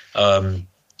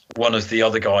one of the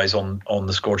other guys on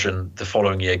the squadron the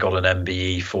following year got an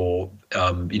MBE for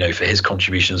for his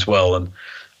contribution as well, and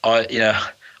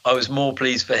I was more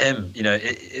pleased for him.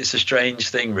 It's a strange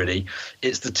thing, really.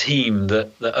 It's the team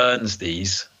that earns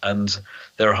these, and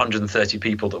there are 130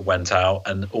 people that went out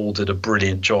and all did a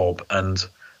brilliant job. And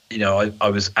I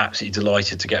was absolutely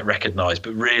delighted to get recognised.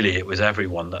 But really, it was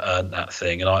everyone that earned that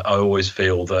thing. And I always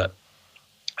feel that,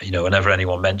 whenever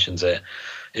anyone mentions it,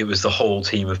 it was the whole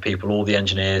team of people, all the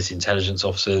engineers, the intelligence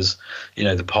officers,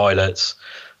 the pilots,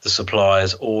 the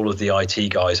suppliers, all of the IT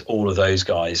guys, all of those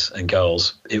guys and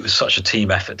girls. It was such a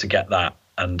team effort to get that.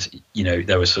 And,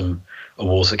 there were some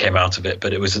awards that came out of it,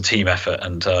 but it was a team effort,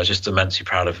 and just immensely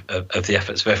proud of the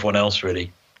efforts of everyone else,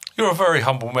 really. You're a very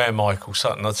humble man, Michael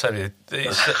Sutton, I tell you.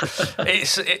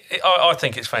 I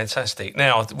think it's fantastic.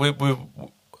 Now,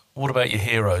 what about your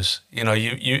heroes?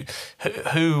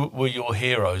 Who were your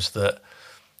heroes that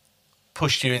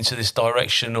pushed you into this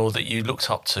direction, or that you looked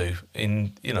up to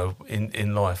in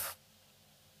life?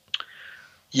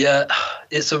 Yeah,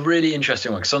 it's a really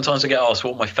interesting one, because sometimes I get asked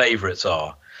what my favourites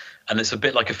are, and it's a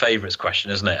bit like a favourites question,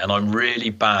 isn't it? And I'm really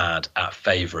bad at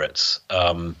favourites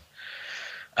and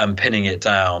pinning it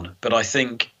down. But I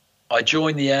think I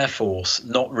joined the Air Force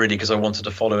not really because I wanted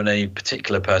to follow in any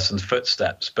particular person's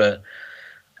footsteps, but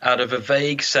out of a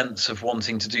vague sense of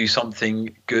wanting to do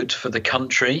something good for the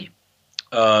country.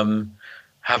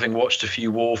 Having watched a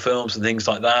few war films and things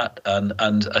like that,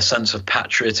 and a sense of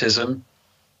patriotism,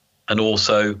 and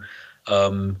also,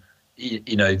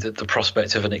 the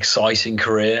prospect of an exciting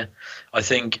career. I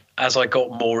think as I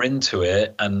got more into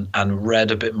it and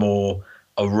read a bit more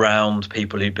around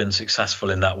people who've been successful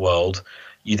in that world,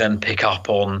 you then pick up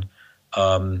on,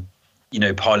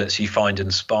 pilots you find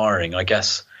inspiring. I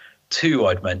guess two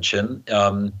I'd mention.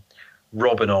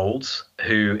 Robin Olds,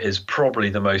 who is probably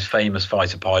the most famous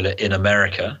fighter pilot in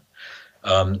America.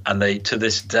 And they, to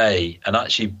this day, and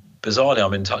actually, bizarrely,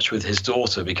 I'm in touch with his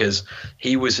daughter, because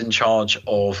he was in charge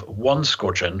of one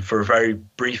squadron for a very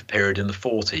brief period in the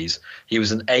 40s. He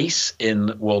was an ace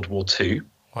in World War II.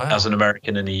 Wow. As an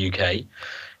American in the UK.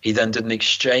 He then did an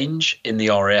exchange in the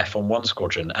RAF on one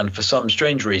squadron, and for some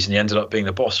strange reason, he ended up being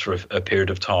the boss for a period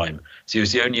of time. So he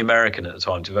was the only American at the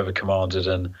time to have ever commanded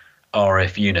an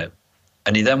RAF unit.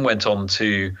 And he then went on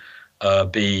to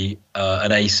be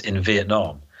an ace in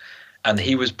Vietnam. And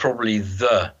he was probably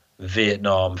the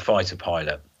Vietnam fighter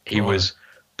pilot. He was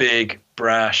big,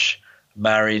 brash,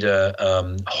 married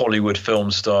a Hollywood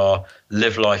film star,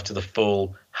 lived life to the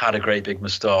full, had a great big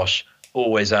moustache,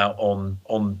 always out on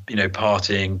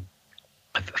partying.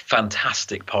 A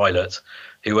fantastic pilot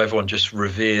who everyone just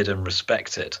revered and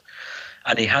respected.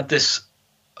 And he had this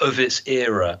of its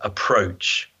era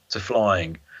approach to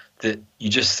flying that you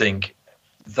just think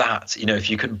that, if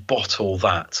you can bottle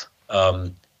that,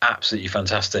 absolutely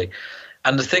fantastic.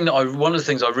 And one of the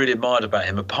things I really admired about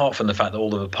him, apart from the fact that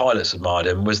all of the pilots admired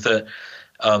him, was that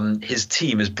his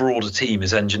team, his broader team,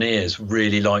 his engineers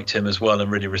really liked him as well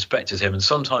and really respected him. And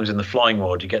sometimes in the flying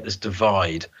world, you get this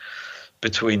divide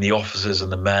between the officers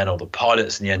and the men, or the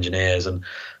pilots and the engineers. And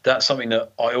that's something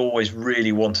that I always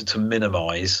really wanted to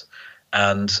minimize.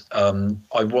 And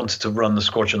I wanted to run the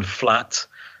squadron flat,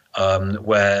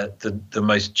 where the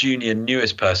most junior,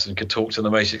 newest person could talk to the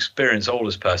most experienced,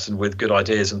 oldest person with good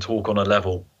ideas and talk on a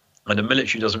level. And the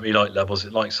military doesn't really like levels.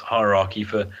 It likes hierarchy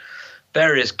for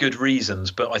various good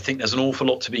reasons. But I think there's an awful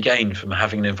lot to be gained from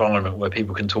having an environment where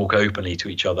people can talk openly to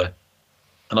each other.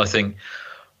 And I think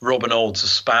Robin Olds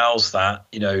espoused that,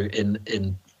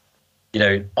 in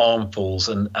armfuls.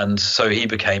 And so he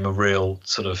became a real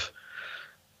sort of,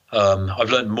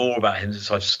 I've learned more about him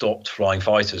since I've stopped flying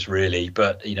fighters, really,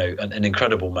 but, an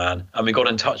incredible man. And we got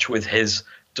in touch with his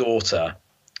daughter,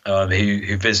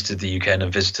 who visited the UK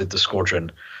and visited the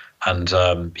squadron. And,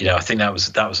 I think that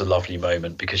was a lovely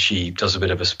moment, because she does a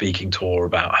bit of a speaking tour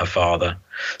about her father.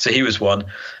 So he was one.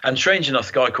 And strange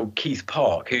enough, a guy called Keith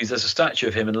Park, there's a statue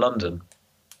of him in London.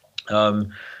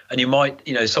 And you might,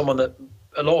 someone that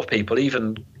a lot of people,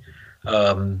 even,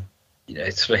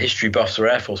 sort of history buffs or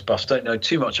Air Force buffs don't know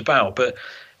too much about, but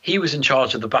he was in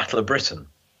charge of the Battle of Britain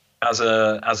as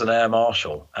an air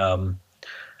marshal.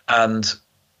 And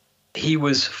he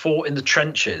was fought in the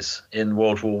trenches in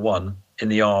World War One in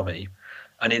the army,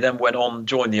 and he then went on,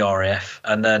 joined the RAF,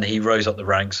 and then he rose up the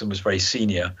ranks and was very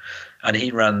senior. And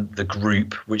he ran the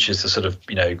group, which is the sort of,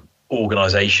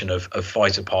 organisation of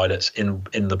fighter pilots in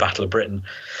the Battle of Britain.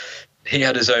 He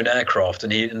had his own aircraft,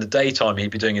 and in the daytime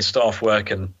he'd be doing his staff work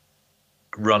and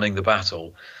running the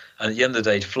battle. And at the end of the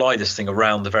day, he'd fly this thing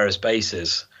around the various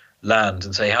bases, land,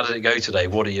 and say, "How did it go today?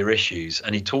 What are your issues?"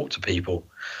 And he'd talk to people,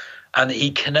 and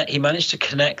he managed to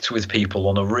connect with people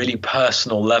on a really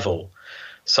personal level,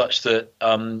 such that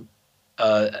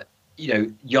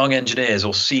young engineers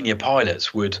or senior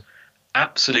pilots would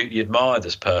absolutely admire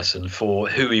this person for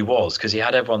who he was, because he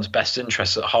had everyone's best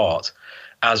interests at heart,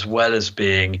 as well as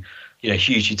being,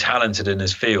 hugely talented in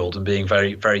his field and being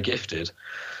very, very gifted.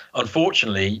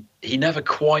 Unfortunately, he never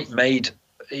quite made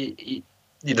the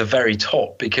very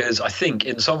top, because I think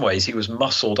in some ways he was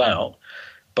muscled out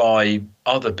by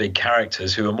other big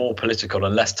characters who are more political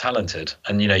and less talented.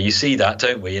 And, you see that,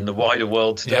 don't we, in the wider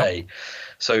world today? Yep.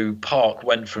 So Park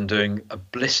went from doing a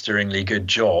blisteringly good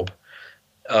job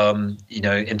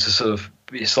into sort of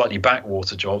slightly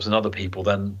backwater jobs, and other people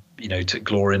then, took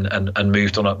glory and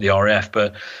moved on up the RAF.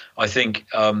 But I think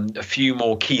a few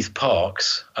more Keith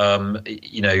Parks,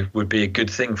 would be a good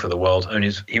thing for the world.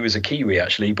 Only he was a Kiwi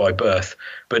actually by birth,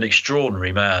 but an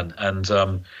extraordinary man,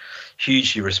 and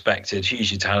hugely respected,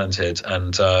 hugely talented,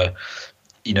 and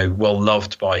well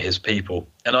loved by his people.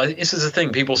 And this is the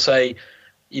thing, people say,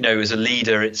 as a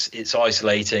leader, it's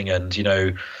isolating, and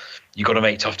you've got to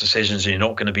make tough decisions and you're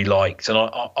not going to be liked. And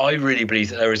I really believe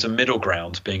that there is a middle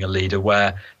ground being a leader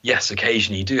where, yes,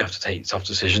 occasionally you do have to take tough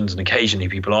decisions, and occasionally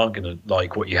people aren't going to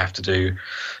like what you have to do,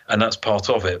 and that's part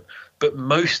of it. But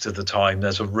most of the time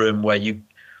there's a room where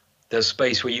there's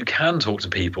space where you can talk to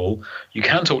people, you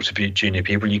can talk to junior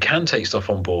people, you can take stuff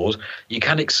on board, you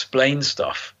can explain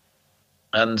stuff.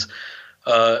 And,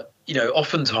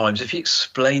 oftentimes if you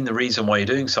explain the reason why you're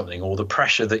doing something, or the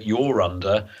pressure that you're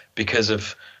under because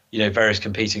of various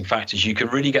competing factors, you can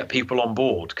really get people on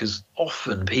board, because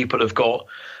often people have got,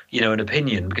 an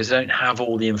opinion because they don't have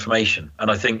all the information.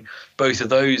 And I think both of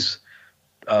those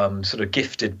sort of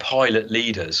gifted pilot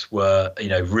leaders were,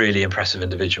 really impressive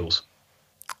individuals.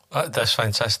 That's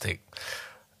fantastic.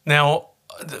 Now,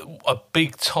 a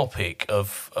big topic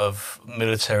of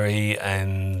military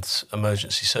and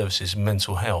emergency services,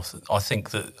 mental health. I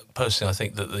think that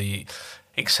the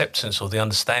acceptance or the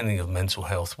understanding of mental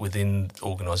health within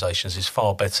organisations is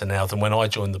far better now than when I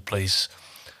joined the police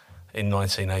in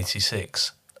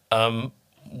 1986.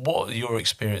 What are your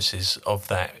experiences of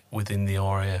that within the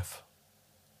RAF?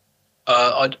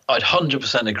 I'd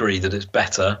 100% agree that it's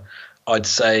better. I'd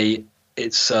say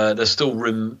it's there's still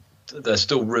room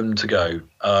to go.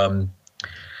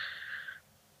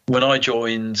 When I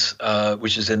joined,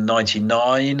 which is in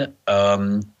 99,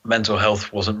 mental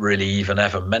health wasn't really even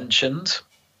ever mentioned.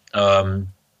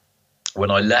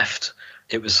 When I left,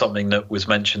 it was something that was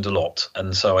mentioned a lot.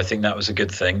 And so I think that was a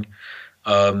good thing.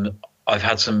 I've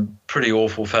had some pretty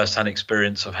awful first-hand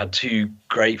experience. I've had two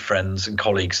great friends and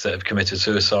colleagues that have committed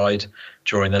suicide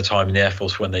during their time in the Air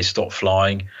Force when they stopped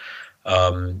flying.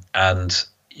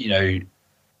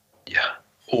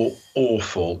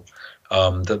 Awful.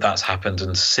 That's happened,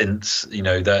 and since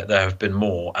there have been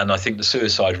more, and I think the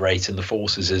suicide rate in the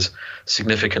forces is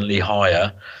significantly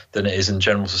higher than it is in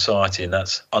general society, and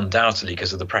that's undoubtedly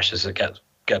because of the pressures that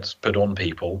gets put on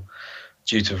people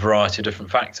due to a variety of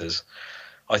different factors.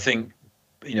 I think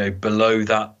below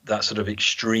that sort of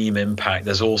extreme impact,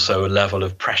 there's also a level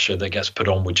of pressure that gets put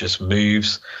on with just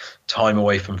moves, time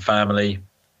away from family,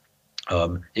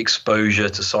 exposure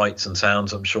to sights and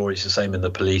sounds. I'm sure it's the same in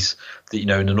the police that, in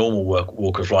a normal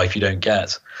walk of life you don't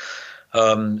get.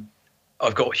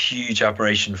 I've got huge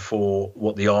admiration for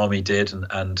what the Army did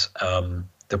and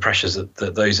the pressures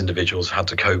that those individuals had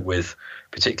to cope with,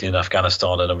 particularly in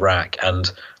Afghanistan and Iraq.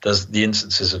 And there's the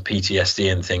instances of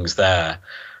PTSD and things there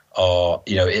are,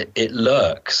 it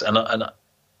lurks. And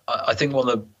I think one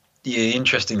of the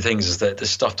interesting things is that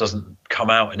this stuff doesn't come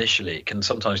out initially. It can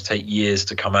sometimes take years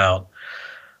to come out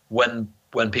when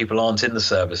people aren't in the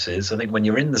services. I think when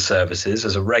you're in the services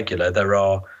as a regular, there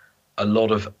are a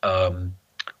lot of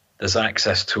there's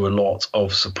access to a lot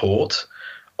of support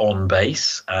on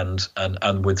base and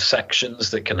with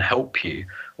sections that can help you.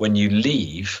 When you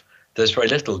leave, there's very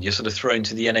little. You're sort of thrown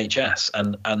to the NHS,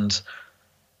 and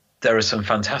there are some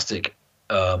fantastic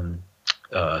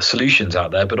solutions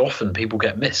out there, but often people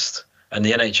get missed, and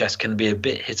the NHS can be a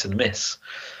bit hit and miss.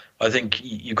 I think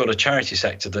you've got a charity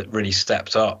sector that really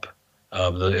stepped up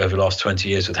over the last 20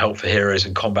 years with Help for Heroes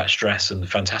and Combat Stress and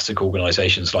fantastic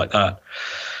organisations like that.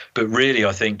 But really,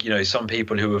 I think, some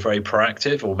people who are very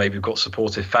proactive or maybe have got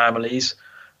supportive families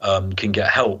can get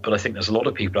help. But I think there's a lot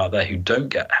of people out there who don't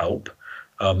get help,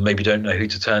 maybe don't know who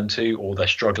to turn to, or they're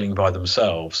struggling by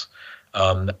themselves.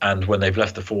 And when they've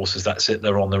left the forces, that's it,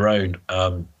 they're on their own.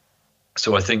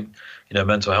 So I think,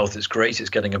 mental health is great. It's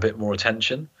getting a bit more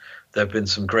attention. There have been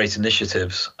some great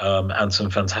initiatives and some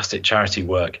fantastic charity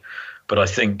work. But I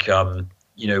think,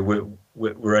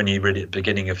 we're only really at the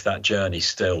beginning of that journey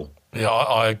still. Yeah,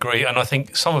 I agree. And I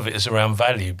think some of it is around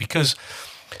value, because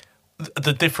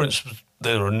the difference,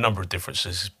 there are a number of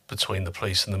differences between the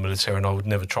police and the military, and I would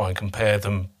never try and compare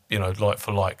them, like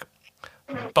for like.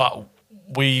 But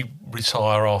we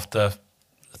retire after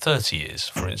 30 years,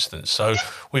 for instance. So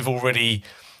we've already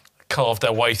carved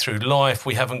our way through life.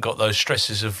 We haven't got those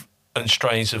stresses and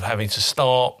strains of having to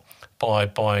start by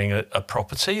buying a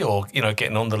property or,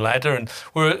 getting on the ladder. And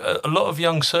we're a lot of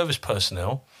young service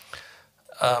personnel,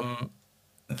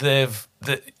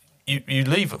 you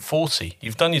leave at 40.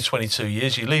 You've done your 22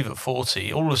 years, you leave at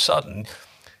 40. All of a sudden,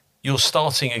 you're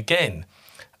starting again.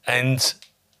 And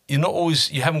you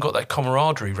haven't got that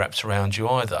camaraderie wrapped around you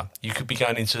either. You could be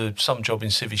going into some job in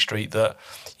Civvy Street that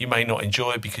you may not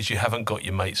enjoy because you haven't got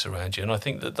your mates around you. And I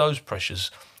think that those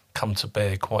pressures come to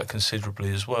bear quite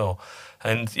considerably as well.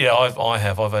 And yeah, I've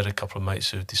had a couple of mates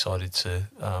who have decided to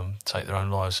take their own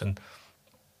lives and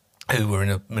who were in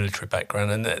a military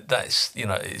background, and that's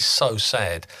it's so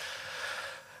sad.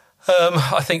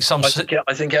 I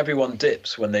think everyone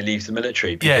dips when they leave the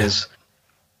military because,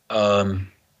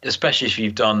 especially if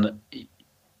you've done,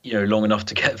 long enough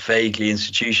to get vaguely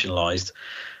institutionalized,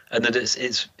 and that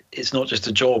it's not just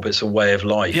a job, it's a way of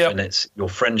life, and it's your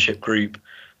friendship group.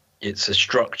 It's a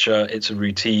structure, it's a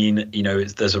routine,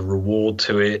 there's a reward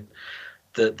to it.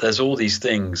 There's all these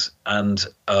things. And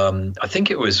I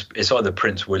think it's either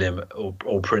Prince William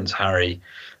or Prince Harry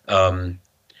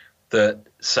that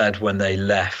said when they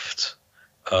left,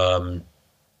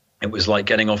 it was like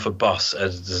getting off a bus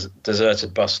at a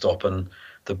deserted bus stop, and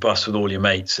the bus with all your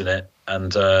mates in it,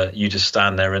 and you just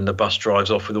stand there and the bus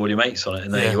drives off with all your mates on it,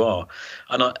 and there you are.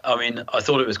 And I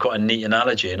thought it was quite a neat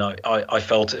analogy, and I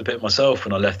felt it a bit myself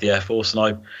when I left the Air Force, and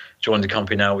I joined a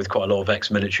company now with quite a lot of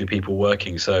ex-military people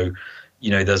working. So,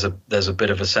 there's a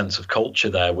bit of a sense of culture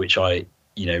there, which I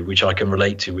can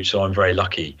relate to, which I'm very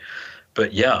lucky.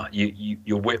 But yeah,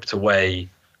 you're whipped away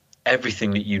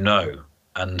everything that you know,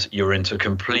 and you're into a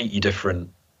completely different.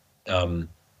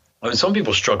 Some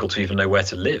people struggle to even know where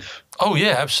to live. Oh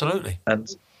yeah, absolutely.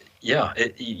 And yeah,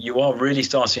 you are really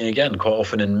starting again quite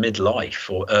often in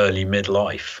midlife or early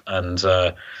midlife, and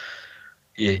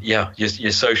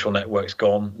your social network's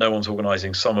gone. No one's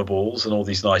organising summer balls and all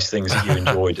these nice things that you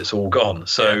enjoyed. It's all gone.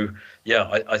 So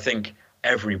I think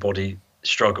everybody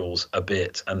struggles a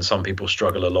bit, and some people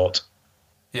struggle a lot.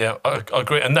 Yeah, I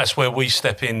agree, and that's where we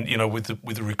step in. With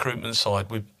the recruitment side,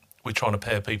 we're trying to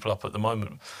pair people up at the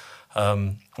moment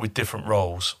with different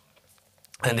roles,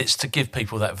 and it's to give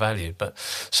people that value. But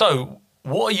so,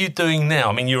 what are you doing now?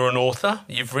 I mean, you're an author.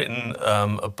 You've written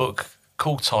a book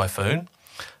called Typhoon,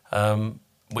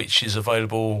 which is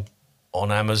available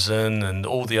on Amazon and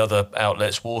all the other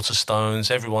outlets,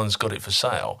 Waterstones. Everyone's got it for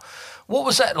sale. What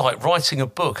was that like, writing a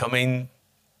book? I mean,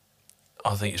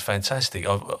 I think it's fantastic.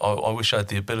 I wish I had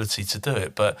the ability to do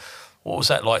it. But what was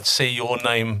that like to see your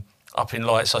name up in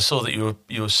lights? I saw that you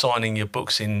were signing your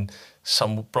books in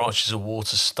some branches of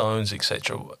Waterstones,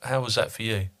 etc. How was that for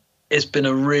you? It's been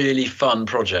a really fun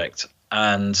project,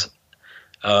 and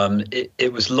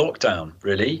it was lockdown,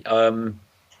 really.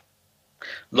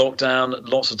 Lockdown,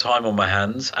 lots of time on my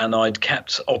hands, and I'd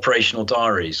kept operational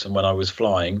diaries and when I was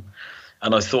flying,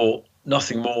 and I thought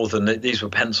nothing more than that these were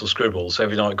pencil scribbles. So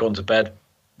every night I'd gone to bed,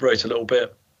 wrote a little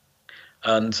bit,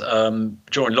 and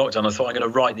during lockdown I thought I'm going to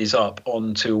write these up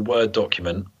onto a Word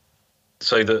document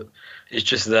so that it's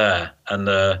just there, and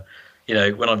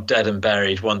when I'm dead and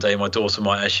buried one day my daughter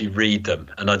might actually read them,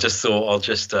 and I just thought I'll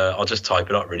just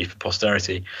type it up really for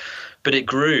posterity. But it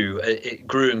grew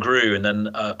and grew, and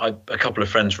then a couple of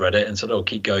friends read it and said, "Oh,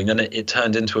 keep going." Then it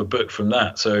turned into a book from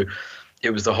that. So it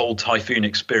was the whole Typhoon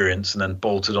experience, and then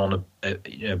bolted on a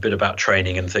bit about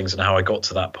training and things and how I got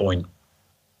to that point.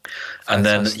 And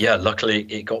fantastic. Then, luckily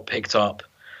it got picked up.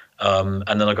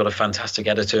 And then I got a fantastic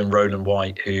editor in Roland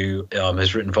White, who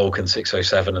has written Vulcan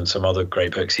 607 and some other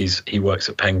great books. He works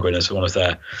at Penguin as one of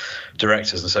their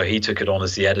directors, and so he took it on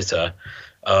as the editor.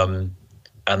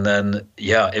 And then,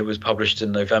 it was published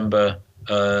in November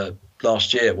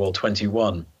last year,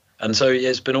 21. And so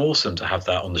it's been awesome to have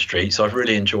that on the street. So I've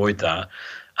really enjoyed that.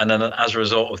 And then as a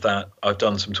result of that, I've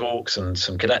done some talks and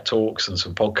some cadet talks and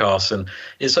some podcasts, and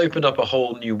it's opened up a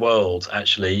whole new world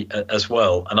actually as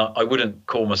well. And I wouldn't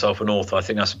call myself an author. I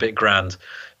think that's a bit grand,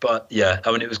 but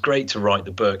it was great to write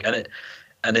the book, and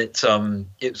it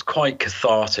was quite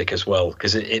cathartic as well,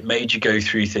 because it made you go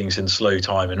through things in slow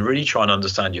time and really try and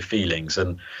understand your feelings.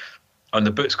 And And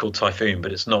the book's called Typhoon,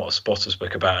 but it's not a spotter's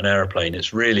book about an aeroplane.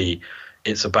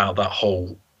 It's about that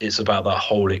whole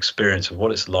experience of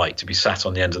what it's like to be sat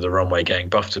on the end of the runway getting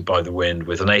buffeted by the wind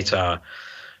with an 8-hour,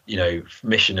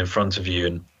 mission in front of you.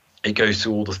 And it goes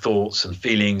through all the thoughts and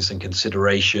feelings and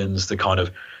considerations, the kind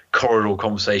of corridor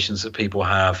conversations that people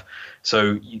have.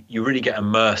 So you really get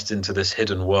immersed into this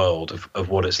hidden world of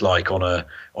what it's like on a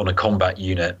combat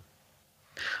unit,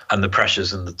 and the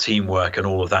pressures and the teamwork and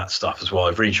all of that stuff as well.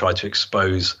 I've really tried to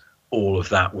expose all of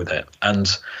that with it. And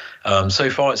so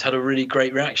far it's had a really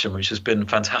great reaction, which has been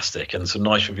fantastic, and some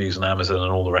nice reviews on Amazon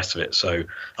and all the rest of it. So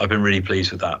I've been really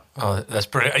pleased with that. Oh, that's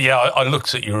brilliant. Yeah, I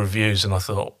looked at your reviews and I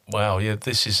thought, wow, yeah,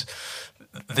 this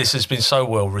has been so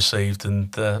well received,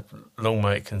 and long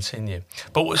may it continue.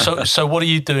 But so what are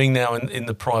you doing now in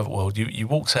the private world? You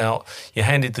walked out, you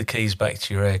handed the keys back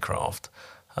to your aircraft.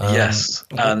 Yes,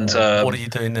 and what are you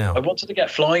doing now? I wanted to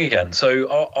get flying again.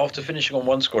 So after finishing on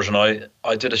one squadron,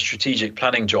 I did a strategic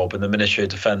planning job in the Ministry of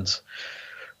Defence,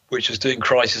 which was doing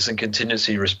crisis and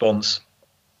contingency response,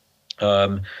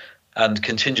 and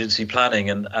contingency planning,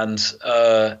 and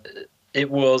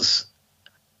it was.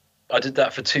 I did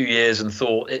that for 2 years and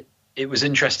thought it was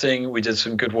interesting. We did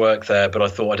some good work there, but I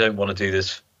thought I don't want to do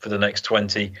this for the next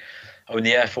 20. In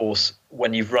the Air Force,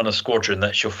 when you've run a squadron,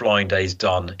 that's your flying days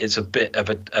done. It's a bit of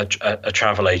a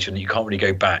travel agent. You can't really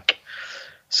go back.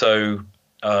 So,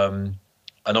 and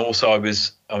also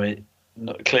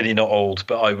clearly not old,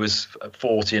 but I was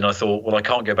 40 and I thought, well, I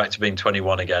can't go back to being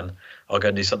 21 again. I'll go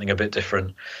and do something a bit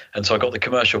different. And so I got the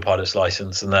commercial pilot's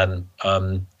license, and then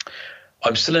I'm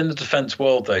still in the defence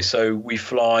world though. So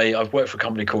I've worked for a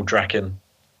company called Draken,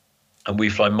 and we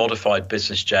fly modified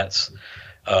business jets.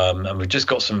 And we've just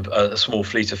got a small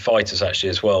fleet of fighters actually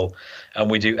as well.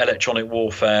 And we do electronic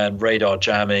warfare and radar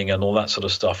jamming and all that sort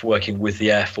of stuff, working with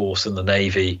the Air Force and the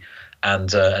Navy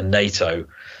and NATO.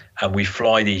 And we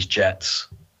fly these jets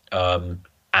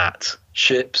at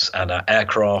ships and at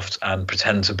aircraft and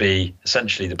pretend to be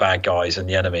essentially the bad guys and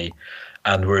the enemy.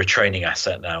 And we're a training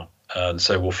asset now. And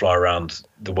so we'll fly around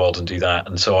the world and do that.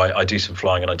 And so I do some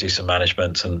flying and I do some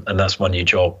management, and that's my new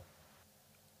job.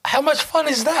 How much fun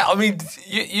is that? I mean,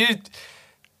 you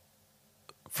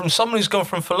from someone who's gone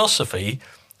from philosophy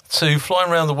to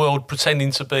flying around the world pretending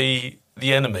to be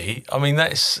the enemy. I mean,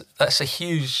 that's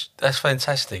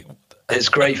fantastic. It's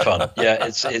great fun. Yeah,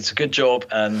 it's a good job,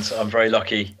 and I'm very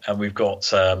lucky. And we've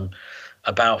got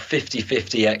about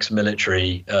 50-50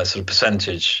 ex-military sort of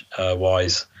percentage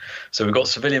wise. So we've got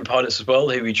civilian pilots as well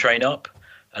who we train up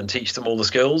and teach them all the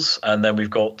skills, and then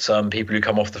we've got people who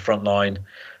come off the front line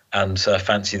and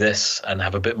fancy this and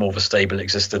have a bit more of a stable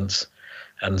existence.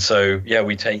 And so, yeah,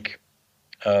 we had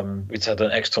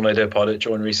an ex-Tornado pilot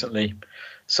join recently.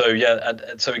 So, yeah,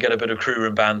 and so we get a bit of crew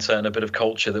room banter and a bit of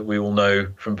culture that we all know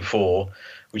from before,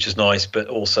 which is nice. But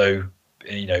also,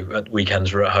 at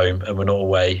weekends we're at home and we're not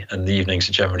away, and the evenings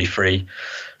are generally free.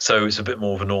 So it's a bit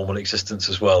more of a normal existence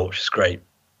as well, which is great.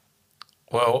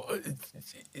 Well, do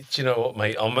you know what,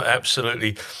 mate? I've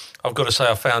got to say,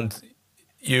 I found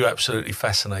you absolutely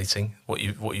fascinating, what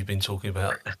you've been talking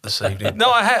about this evening.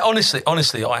 No, I have, honestly,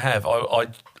 I have. I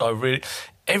really,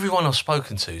 everyone I've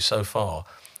spoken to so far,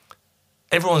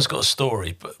 everyone's got a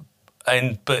story,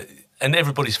 and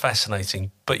everybody's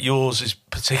fascinating, but yours is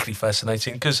particularly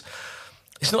fascinating because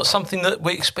it's not something that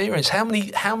we experience. How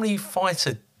many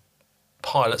fighter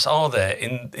pilots are there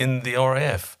in the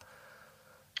RAF?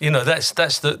 That's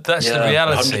the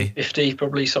reality. 150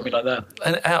 probably, something like that.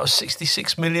 And out of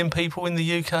 66 million people in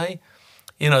the UK,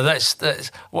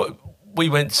 that's what we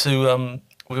went to.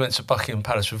 We went to Buckingham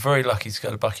Palace. We're very lucky to go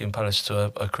to Buckingham Palace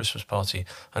to a Christmas party,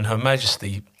 and Her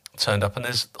Majesty turned up, and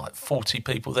there's like 40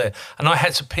 people there, and I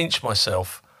had to pinch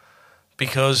myself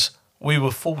because we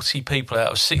were 40 people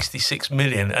out of 66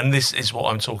 million, and this is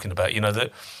what I'm talking about.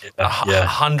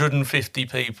 150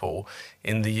 people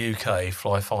in the UK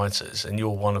fly fighters, and you're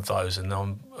one of those, and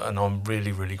I'm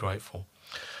really, really grateful.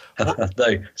 No,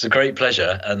 it's a great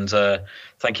pleasure, and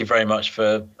thank you very much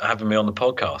for having me on the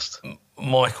podcast.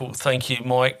 Michael, thank you,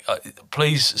 Mike.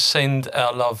 Please send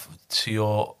our love to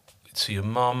your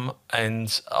mum,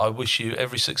 and I wish you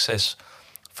every success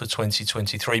for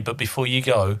 2023. But before you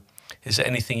go, is there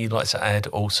anything you'd like to add,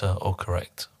 alter, or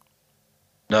correct?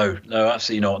 No,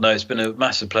 absolutely not. No, it's been a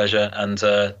massive pleasure, and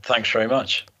thanks very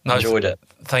much. Enjoyed it.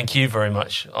 Thank you very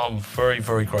much. I'm very,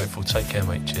 very grateful. Take care,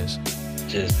 mate. Cheers.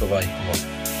 Cheers. Bye-bye.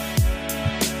 Bye-bye.